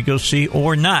movie to go see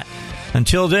or not.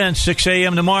 Until then, 6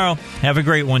 a.m. tomorrow. Have a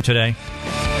great one today.